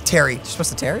 You're supposed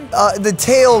to tarry? The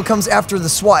tail comes after the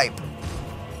swipe.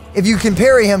 If you can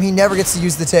parry him, he never gets to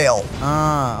use the tail.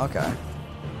 Ah, okay.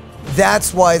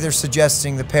 That's why they're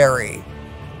suggesting the parry.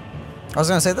 I was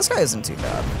gonna say, this guy isn't too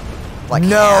bad. Like,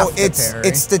 no, half the parry.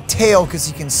 it's the tail because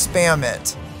he can spam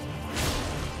it.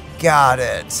 Got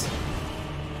it.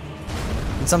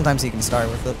 And sometimes he can start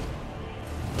with it.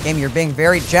 Game, you're being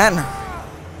very gen.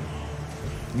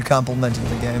 You complimented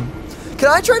the game. Can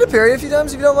I try to parry a few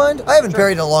times if you don't mind? I haven't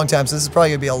parried in a long time, so this is probably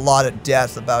going to be a lot of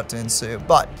death about to ensue.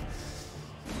 But,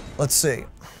 let's see.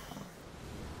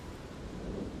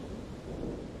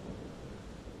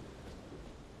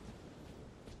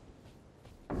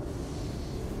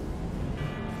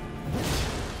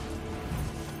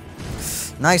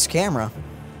 Nice camera.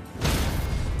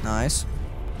 Nice.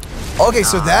 Okay,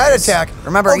 so that attack.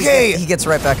 Remember, okay. he gets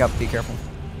right back up. Be careful.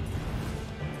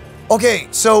 Okay,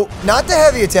 so not the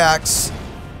heavy attacks,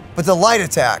 but the light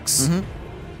attacks. Mm-hmm.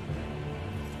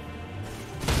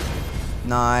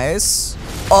 Nice.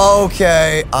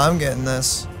 Okay, I'm getting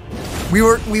this. We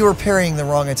were parrying the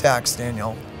wrong attacks,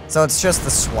 Daniel. So it's just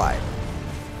the swipe.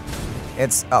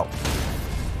 It's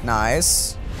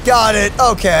nice. Got it.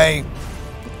 Okay.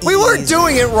 We weren't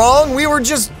doing it wrong. We were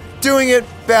just doing it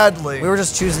badly. We were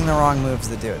just choosing the wrong moves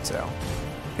to do it to.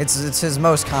 It's his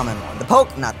most common one. The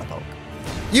poke, not the poke.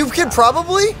 You can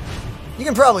probably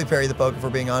parry the poke if we're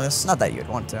being honest. Not that you'd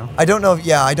want to. I don't know.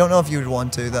 Yeah, I don't know if you would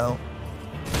want to though.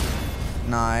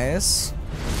 Nice.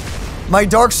 My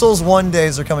Dark Souls 1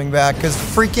 days are coming back because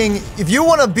freaking, if you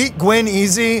want to beat Gwyn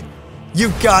easy,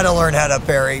 you've got to learn how to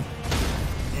parry.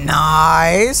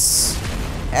 Nice.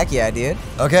 Heck yeah, dude.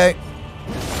 Okay.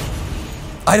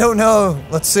 I don't know.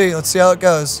 Let's see how it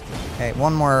goes. Okay,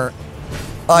 one more.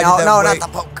 No, not the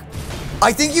poke.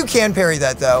 I think you can parry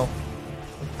that though.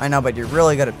 I know, but you're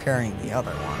really good at parrying the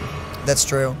other one. That's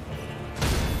true.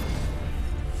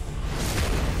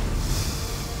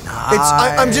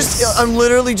 Nice. I'm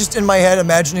literally just in my head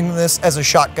imagining this as a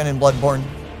shotgun in Bloodborne.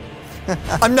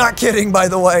 I'm not kidding, by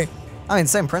the way. I mean,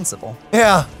 same principle.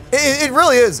 Yeah, it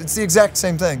really is. It's the exact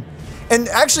same thing. And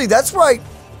actually, that's where I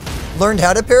learned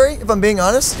how to parry, if I'm being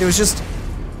honest. It was just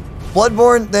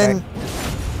Bloodborne, then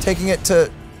taking it to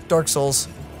Dark Souls.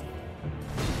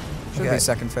 Should be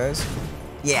second phase.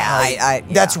 Yeah, yeah.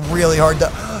 That's really hard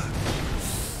to...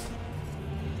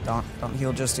 Don't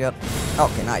heal just yet.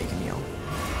 Okay, now you can heal.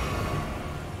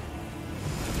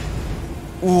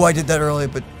 Ooh, I did that early,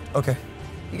 but okay.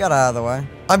 You got out of the way.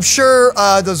 I'm sure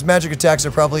those magic attacks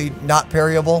are probably not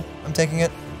parryable. I'm taking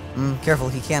it. Careful,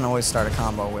 he can't always start a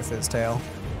combo with his tail.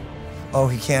 Oh,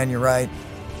 he can, you're right.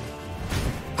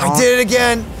 I did it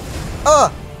again!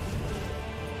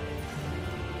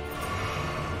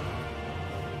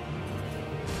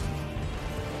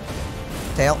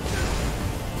 Tail.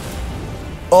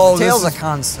 Oh, tail's a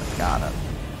constant. Got it.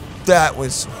 That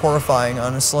was horrifying,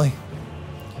 honestly.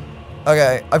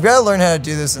 Okay, I've got to learn how to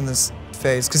do this in this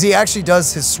phase, because he actually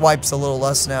does his swipes a little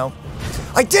less now.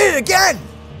 I did it again!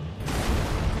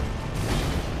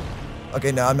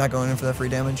 Okay, no, I'm not going in for that free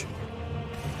damage.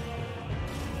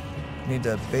 Need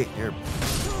to bait your...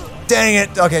 Dang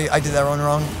it! Okay, I did that one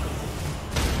wrong.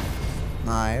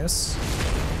 Nice.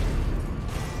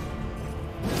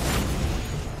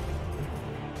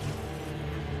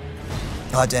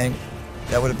 Oh, dang.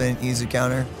 That would have been an easy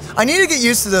counter. I need to get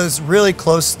used to those really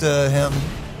close to him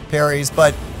parries,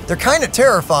 but they're kind of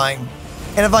terrifying.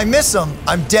 And if I miss them,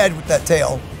 I'm dead with that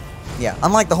tail. Yeah,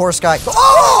 unlike the horse guy.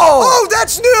 Oh,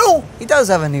 that's new! He does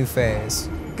have a new phase.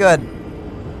 Good.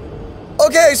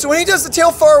 Okay, so when he does the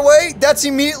tail far away, that's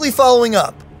immediately following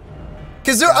up.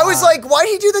 Because I was like, why'd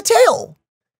he do the tail?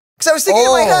 Because I was thinking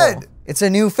in my head. It's a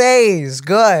new phase.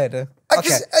 Good.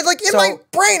 Okay. Like in my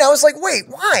brain, I was like, wait,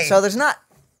 why? So there's not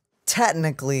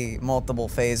technically multiple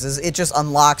phases. It just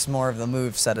unlocks more of the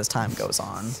moveset as time goes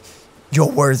on.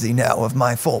 You're worthy now of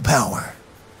my full power.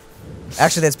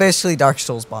 Actually, that's basically Dark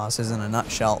Souls bosses in a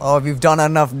nutshell. Oh, if you've done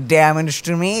enough damage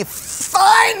to me,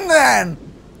 fine then!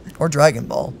 Or Dragon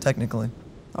Ball, technically.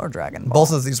 Or Dragon Ball.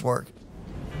 Both of these work.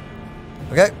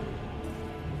 Okay.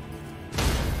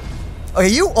 Okay,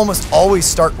 you almost always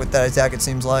start with that attack, it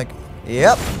seems like.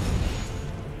 Yep.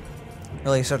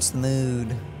 Really sets the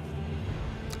mood.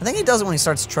 I think he does it when he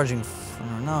starts trudging.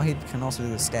 No, he can also do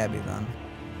the stabby then.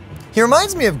 He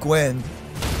reminds me of Gwyn.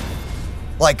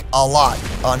 Like, a lot,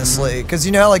 honestly. Because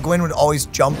you know how like Gwyn would always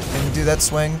jump and do that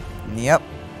swing? Yep.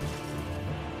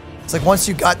 It's like once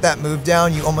you got that move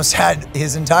down, you almost had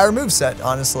his entire moveset,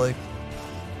 honestly.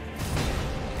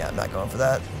 Yeah, I'm not going for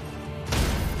that.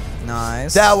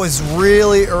 Nice. That was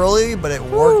really early, but it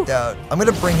worked out. I'm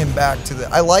going to bring him back to the...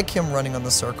 I like him running on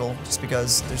the circle, just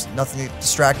because there's nothing to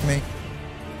distract me.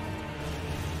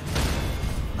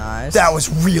 Nice. That was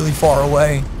really far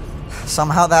away.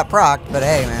 Somehow that procced, but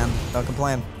hey, man, don't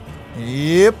complain.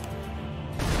 Yep.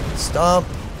 Stomp.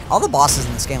 All the bosses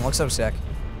in this game look so sick.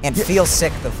 And feel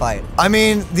sick to fight. I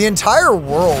mean, the entire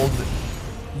world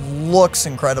looks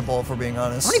incredible, if we're being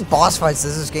honest. How many boss fights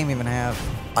does this game even have?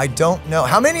 I don't know.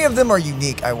 How many of them are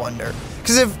unique, I wonder?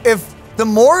 Because if the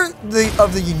more of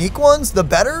the unique ones, the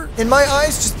better, in my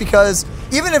eyes, just because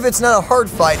even if it's not a hard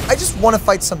fight, I just want to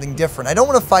fight something different. I don't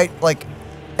want to fight, like,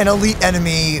 an elite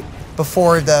enemy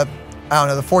before the, I don't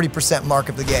know, the 40% mark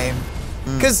of the game.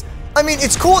 Because, I mean,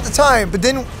 it's cool at the time, but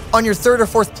then on your third or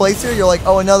fourth playthrough, you're like,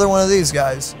 oh, another one of these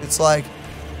guys. It's like...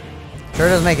 Sure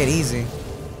does make it easy.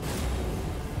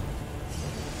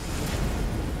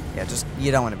 Yeah, just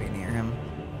you don't want to be near him.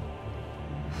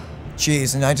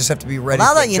 Jeez, and I just have to be ready.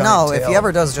 Well, now for that you giant know, tail. if he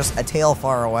ever does just a tail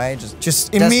far away,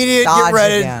 just immediate dodge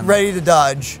get again. ready to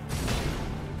dodge.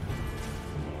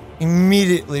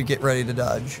 Immediately get ready to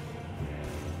dodge.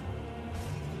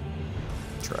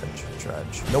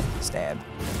 Trudge. Nope. Stab.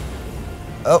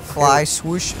 Oh, Fly,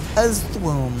 swoosh, as the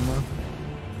womb.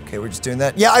 Okay, we're just doing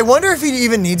that. Yeah, I wonder if he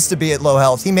even needs to be at low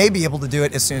health. He may be able to do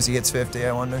it as soon as he hits 50,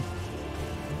 I wonder.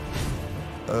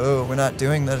 Oh, we're not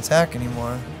doing that attack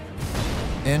anymore.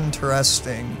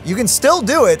 Interesting. You can still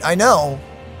do it, I know.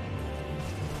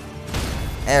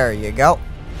 There you go.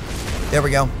 There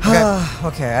we go. Okay.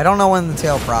 Okay, I don't know when the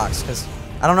tail procs, because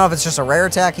I don't know if it's just a rare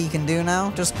attack he can do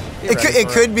now. Just it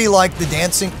could be like the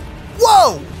dancing.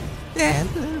 Whoa!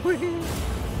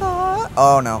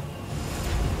 Oh no.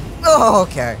 Oh,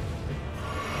 okay.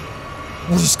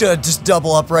 We're just gonna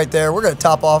double up right there. We're gonna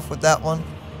top off with that one.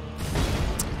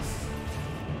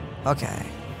 Okay.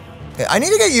 Okay, I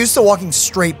need to get used to walking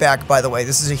straight back, by the way.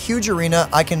 This is a huge arena.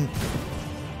 I can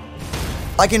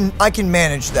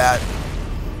manage that.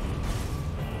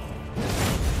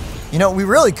 You know, we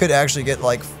really could actually get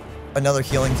like another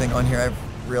healing thing on here.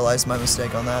 I've realized my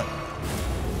mistake on that.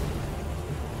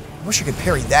 I wish I could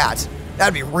parry that.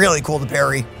 That'd be really cool to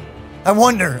parry. I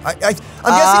wonder. I'm guessing it's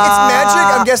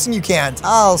magic. I'm guessing you can't.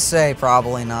 I'll say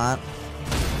probably not.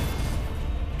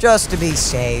 Just to be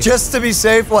safe. Just to be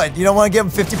safe? What? You don't want to give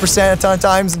him 50% a ton of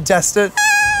times and test it?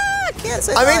 I can't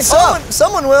say. I mean,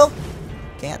 someone will.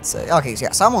 Can't say. Okay, so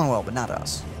yeah, someone will, but not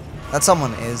us. That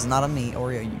someone is not a me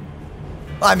or a you.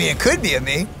 I mean, it could be a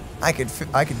me. I could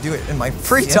do it in my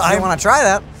free time. If you want to try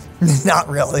that. Not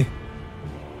really.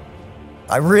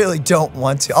 I really don't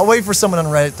want to. I'll wait for someone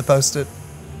on Reddit to post it.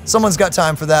 Someone's got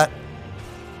time for that.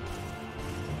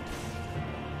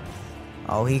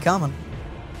 Oh, he coming.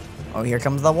 Oh, here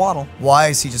comes the waddle. Why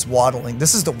is he just waddling?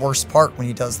 This is the worst part when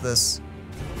he does this.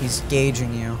 He's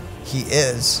gauging you. He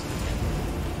is.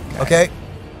 Okay.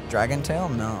 Dragon tail?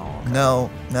 No. Okay.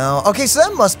 No. Okay, so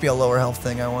that must be a lower health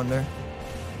thing, I wonder.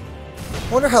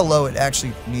 I wonder how low it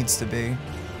actually needs to be.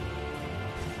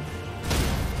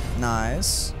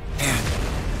 Nice. Man.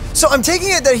 So I'm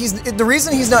taking it that the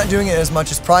reason he's not doing it as much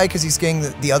is probably because he's getting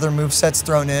the other movesets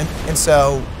thrown in, and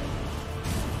so...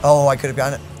 Oh, I could have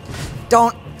gotten it.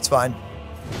 Don't. It's fine.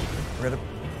 We're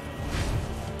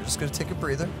just gonna take a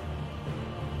breather.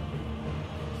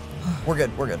 We're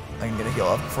good. I can get a heal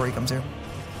off before he comes here.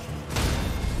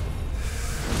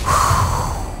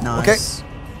 Nice.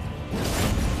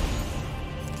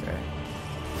 Okay.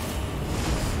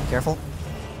 Careful.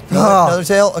 Another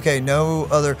tail? Okay, no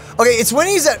other. Okay, it's when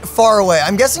he's at far away.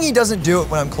 I'm guessing he doesn't do it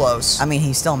when I'm close. I mean,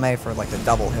 he still may for like the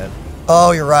double hit.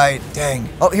 Oh, you're right. Dang.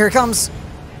 Oh, here it comes.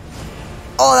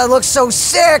 Oh, that looks so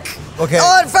sick. Okay.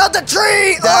 Oh, it found the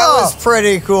tree. That was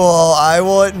pretty cool, I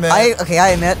will admit. I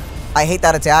admit, I hate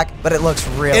that attack, but it looks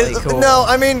really cool. No,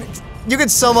 I mean, you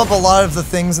could sum up a lot of the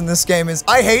things in this game is,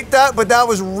 I hate that, but that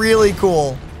was really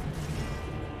cool.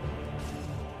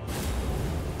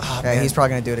 Oh, okay, man. he's probably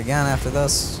gonna do it again after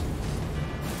this.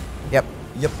 Yep.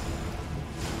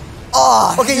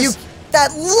 Oh, okay,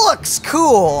 that looks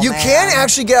cool. You man. can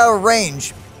actually get out of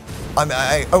range.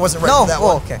 I wasn't ready for that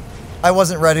one. Okay. I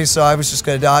wasn't ready, so I was just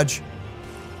gonna dodge.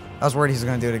 I was worried he was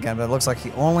gonna do it again, but it looks like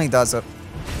he only does it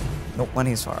when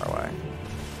he's far away.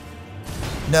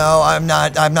 No, I'm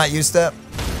not used to that.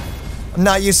 I'm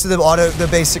not used to the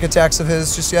basic attacks of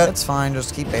his just yet. That's fine,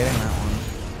 just keep baiting that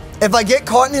one. If I get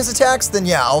caught in his attacks, then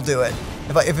yeah, I'll do it.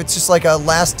 If it's just like a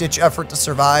last-ditch effort to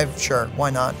survive, sure,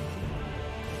 why not?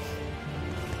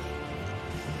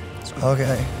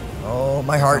 Okay. Oh,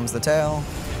 my heart. Here comes the tail.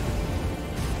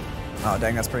 Oh,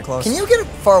 dang, that's pretty close. Can you get it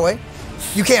far away?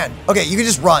 You can. Okay, you can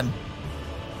just run.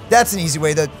 That's an easy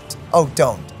way to... Oh,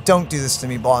 don't do this to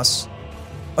me, boss.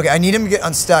 Okay, I need him to get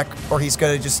unstuck, or he's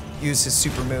gonna just use his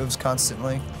super moves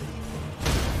constantly.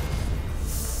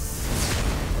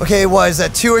 Okay, what is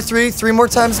that, 2 or 3? 3 more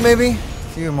times, maybe?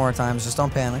 A few more times, just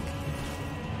don't panic.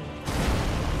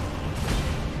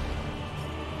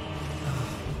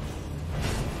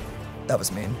 That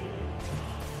was mean.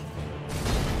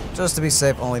 Just to be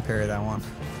safe, only parry that one.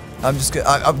 I'm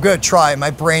gonna try.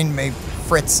 My brain may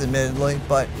fritz, admittedly,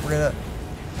 but we're gonna...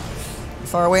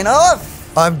 Far away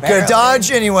enough! I'm gonna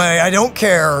dodge anyway. I don't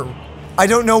care. I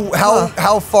don't know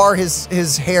how far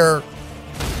his hair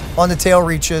on the tail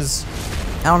reaches.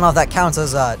 I don't know if that counts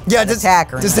as an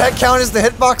attack or not. Does that count as the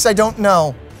hitbox? I don't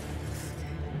know.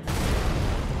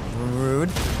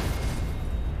 Rude.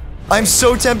 I'm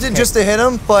so tempted just to hit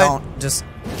him, but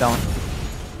don't.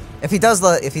 If he does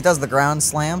the ground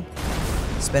slam,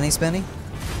 spinny.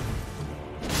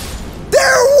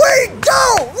 There we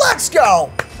go! Let's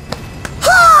go!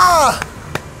 Ah!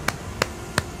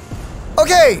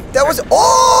 Okay, that was.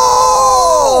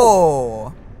 Oh!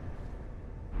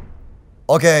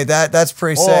 Okay, that's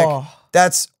pretty sick.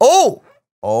 That's. Oh!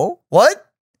 Oh? What?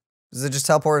 Does it just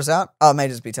teleport us out? Oh, it may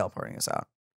just be teleporting us out.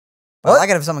 But What? I like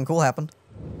it if something cool happened.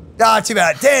 Ah, too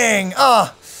bad. Dang.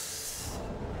 Ah.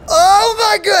 Oh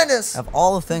my goodness. Of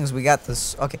all the things, we got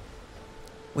this. Okay.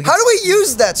 How do we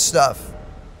use that stuff?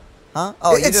 Huh?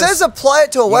 Oh, it says apply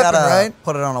it to a weapon, right?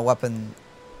 Put it on a weapon.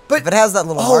 But if it has that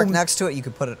little mark next to it, you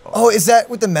could put it. Oh, is that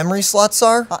what the memory slots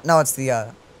are? No, it's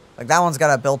the like that one's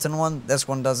got a built-in one. This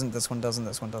one doesn't. This one doesn't.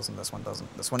 This one doesn't. This one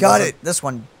doesn't. This one got doesn't. it. This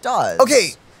one does.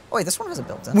 Okay. Oh, wait, this one has a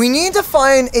built-in. We need to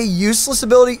find a useless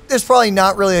ability. There's probably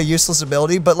not really a useless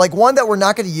ability, but like one that we're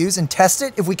not going to use and test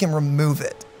it if we can remove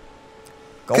it.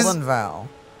 Golden Vow.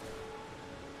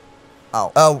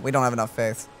 Oh, we don't have enough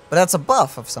faith. But that's a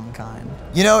buff of some kind.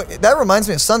 You know, that reminds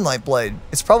me of Sunlight Blade.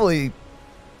 It's probably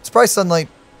Sunlight.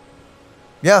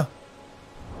 Yeah.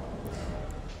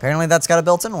 Apparently that's got a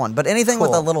built-in one. But anything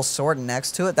with a little sword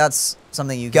next to it, that's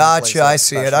something you can Gotcha, I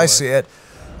see it, I see it.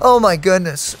 Oh my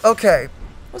goodness. Okay.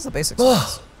 What's the basic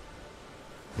skills?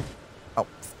 Oh,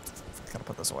 gotta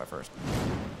put this away first.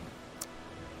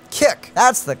 Kick.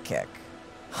 That's the kick.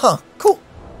 Huh, cool.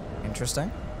 Interesting.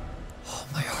 Oh,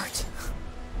 my heart.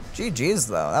 GG's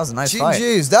though, that was a nice fight.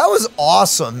 GG's, that was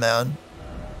awesome, man.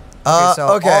 Okay,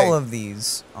 so all of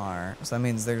these are, so that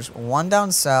means there's one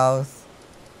down south.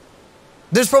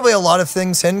 There's probably a lot of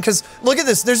things hidden, because look at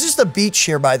this, there's just a beach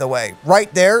here, by the way.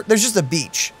 Right there, there's just a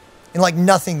beach. And like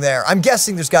nothing there. I'm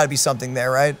guessing there's got to be something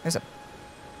there, right? There's a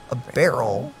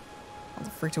barrel. How the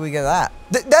freak do we get that?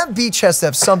 That beach has to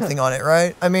have something on it,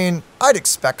 right? I mean, I'd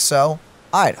expect so.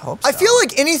 I'd hope so. I feel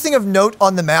like anything of note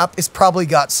on the map is probably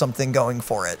got something going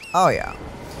for it. Oh, yeah.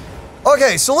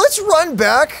 Okay, so let's run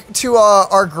back to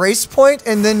our grace point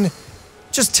and then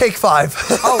just take 5.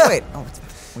 Oh, wait.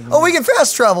 We can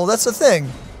fast travel. That's the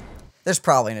thing. There's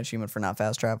probably an achievement for not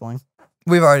fast traveling.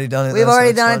 We've already done it. We've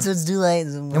already done it, so it's too late.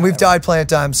 And we've died plenty of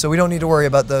times, so we don't need to worry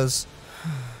about those.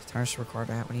 Tarnish record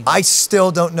that. I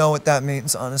still don't know what that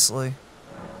means, honestly.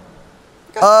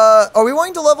 Okay. Are we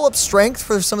wanting to level up strength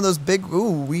for some of those big...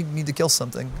 Ooh, we need to kill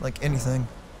something. Like anything.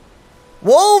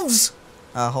 Wolves!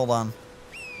 Hold on.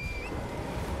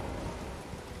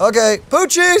 Okay,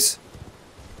 Poochies!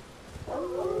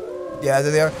 Yeah,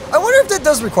 there they are. I wonder if that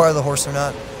does require the horse or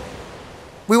not.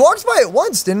 We walked by it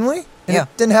once, didn't we? And yeah.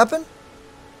 It didn't happen?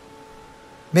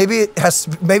 Maybe it has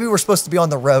to, maybe we're supposed to be on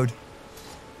the road.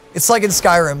 It's like in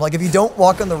Skyrim. Like if you don't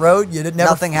walk on the road, you never...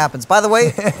 Nothing happens. By the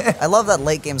way, I love that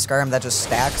late game Skyrim that just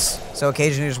stacks. So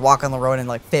occasionally you just walk on the road and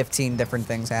like 15 different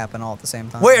things happen all at the same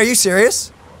time. Wait, are you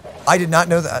serious? I did not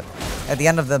know that. At the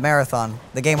end of the marathon,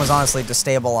 the game was honestly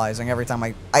destabilizing every time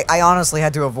I honestly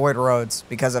had to avoid roads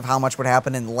because of how much would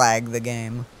happen and lag the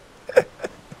game. It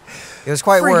was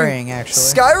quite worrying, actually.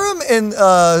 Skyrim and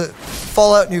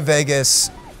Fallout New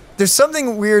Vegas, there's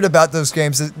something weird about those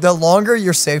games. The longer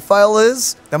your save file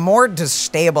is, the more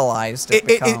destabilized it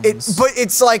becomes. But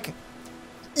it's like,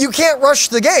 you can't rush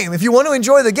the game. If you want to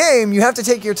enjoy the game, you have to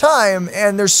take your time,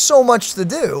 and there's so much to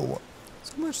do.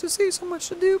 So much to see, so much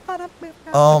to do.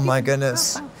 Oh my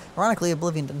goodness. Ironically,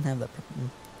 Oblivion didn't have that.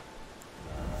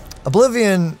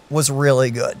 Oblivion was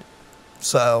really good.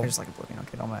 So. I just like Oblivion.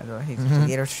 Okay, don't mind.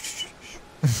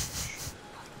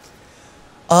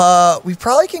 We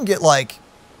probably can get like,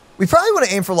 we probably want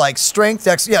to aim for like strength,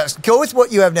 dex. Yeah, go with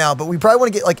what you have now, but we probably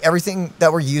want to get like everything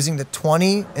that we're using to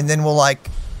 20, and then we'll like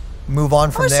move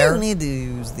on from there. We need to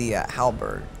use the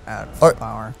halberd at full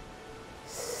power.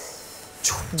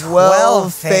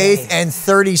 12 faith and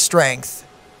 30 strength.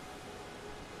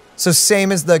 So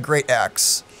same as the great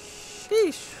axe.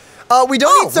 Sheesh. We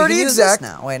don't need 30 we can exact. Use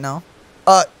this now. Wait, no.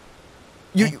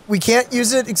 We can't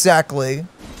use it exactly.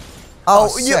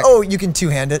 Oh, you can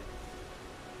two-hand it.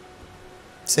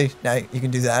 See, now you can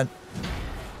do that.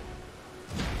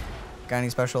 Got any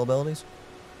special abilities?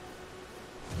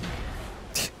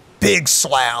 Big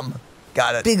slam.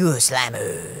 Got it. Big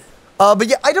slammer. But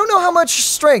yeah, I don't know how much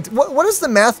strength. What is the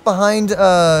math behind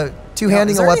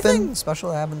two-handing a weapon? Anything special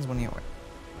that happens when you...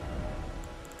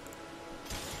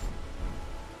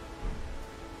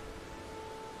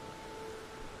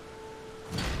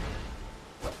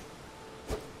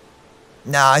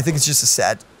 Nah, I think it's just a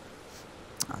set.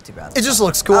 Not too bad. It just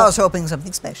looks cool. I was hoping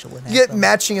something special would happen. You get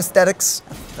matching aesthetics.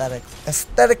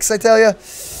 Aesthetics, I tell you.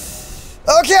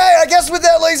 Okay, I guess with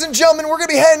that, ladies and gentlemen, we're going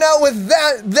to be heading out with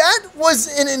that. That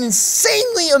was an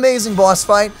insanely amazing boss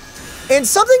fight. And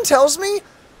something tells me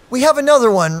we have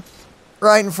another one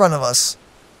right in front of us.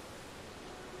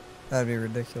 That'd be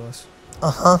ridiculous.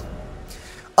 Uh-huh.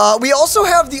 We also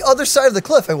have the other side of the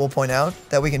cliff, I will point out,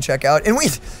 that we can check out. And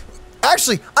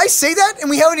actually, I say that, and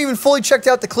we haven't even fully checked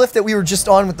out the cliff that we were just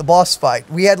on with the boss fight.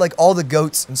 We had, like, all the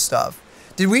goats and stuff.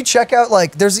 Did we check out,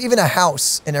 like, there's even a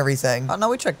house and everything. Oh, no,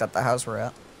 we checked out the house we're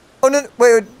at. Oh, no,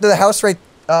 wait, the house right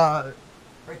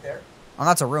there? Oh,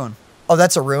 that's a ruin. Oh,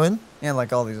 that's a ruin? Yeah,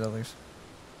 like all these others.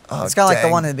 Oh, it's kind of like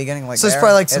the one in the beginning, like so it's there.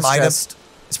 probably like some item.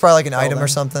 It's probably like an item or building.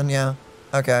 something, yeah.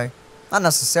 Okay. Not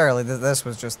necessarily. This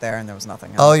was just there and there was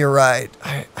nothing else. Oh, you're right.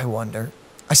 I wonder.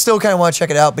 I still kind of want to check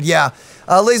it out, but yeah.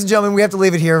 Ladies and gentlemen, we have to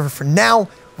leave it here for now.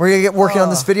 We're going to get working on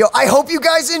this video. I hope you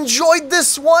guys enjoyed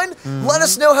this one. Let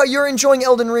us know how you're enjoying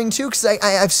Elden Ring too, because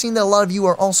I've seen that a lot of you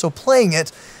are also playing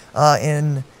it.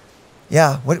 And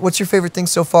yeah, what's your favorite thing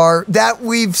so far that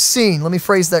we've seen? Let me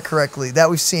phrase that correctly. That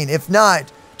we've seen. If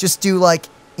not, just do like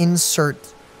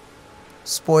insert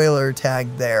spoiler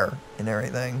tag there and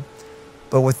everything.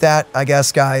 But with that, I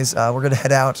guess, guys, we're going to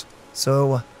head out.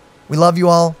 So we love you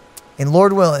all. And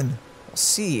Lord willing, we'll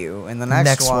see you in the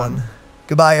next one.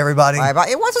 Goodbye, everybody. Bye-bye.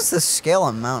 Hey, what's this scale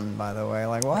on mountain, by the way?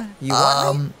 Like, what? You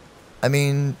want me? I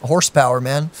mean, horsepower,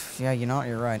 man. Yeah, you know what?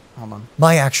 You're right. Hold on.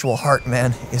 My actual heart,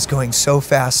 man, is going so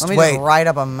fast. Let me just ride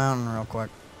up a mountain real quick.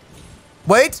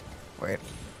 Wait. Wait.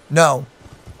 No.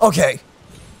 Okay.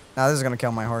 Now this is going to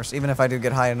kill my horse. Even if I do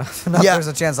get high enough, there's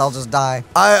a chance I'll just die.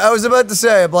 I was about to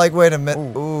say, I'm like, wait a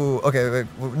minute. Ooh, okay. Wait,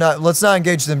 let's not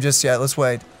engage them just yet. Let's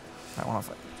wait. I want to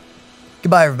fight.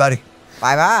 Goodbye, everybody.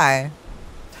 Bye-bye.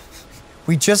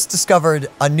 We just discovered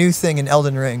a new thing in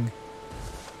Elden Ring.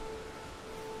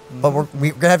 But we're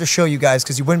going to have to show you guys,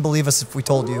 because you wouldn't believe us if we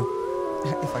told you.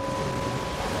 If I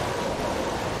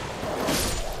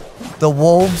could. The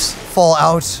wolves fall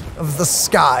out of the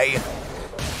sky.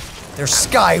 They're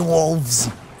sky wolves.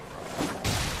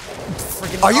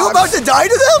 Are you about to die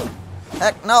to them?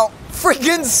 Heck no.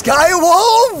 Freaking sky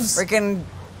wolves! Freaking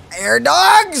air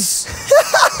dogs!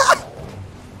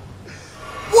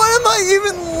 What am I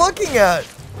even looking at?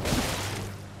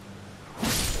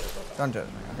 Don't judge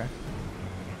me, okay?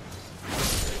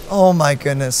 Oh my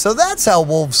goodness. So that's how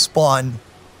wolves spawn.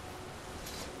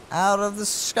 Out of the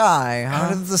sky, huh?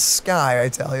 Out of the sky, I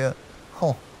tell you.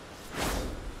 Oh.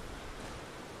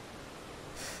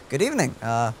 Good evening.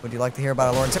 Would you like to hear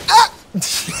about a Lord and Ah!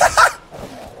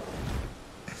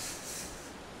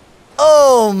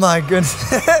 Oh my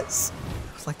goodness.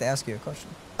 I'd like to ask you a question.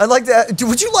 I'd like to.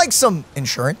 Would you like some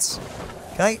insurance?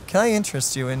 Can I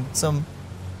interest you in some?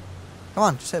 Come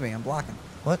on, just hit me. I'm blocking.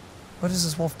 What? What is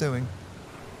this wolf doing?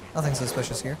 Nothing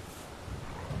suspicious here.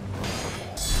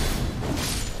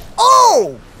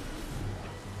 Oh!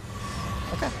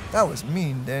 Okay. That was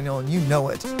mean, Daniel, and you know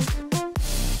it.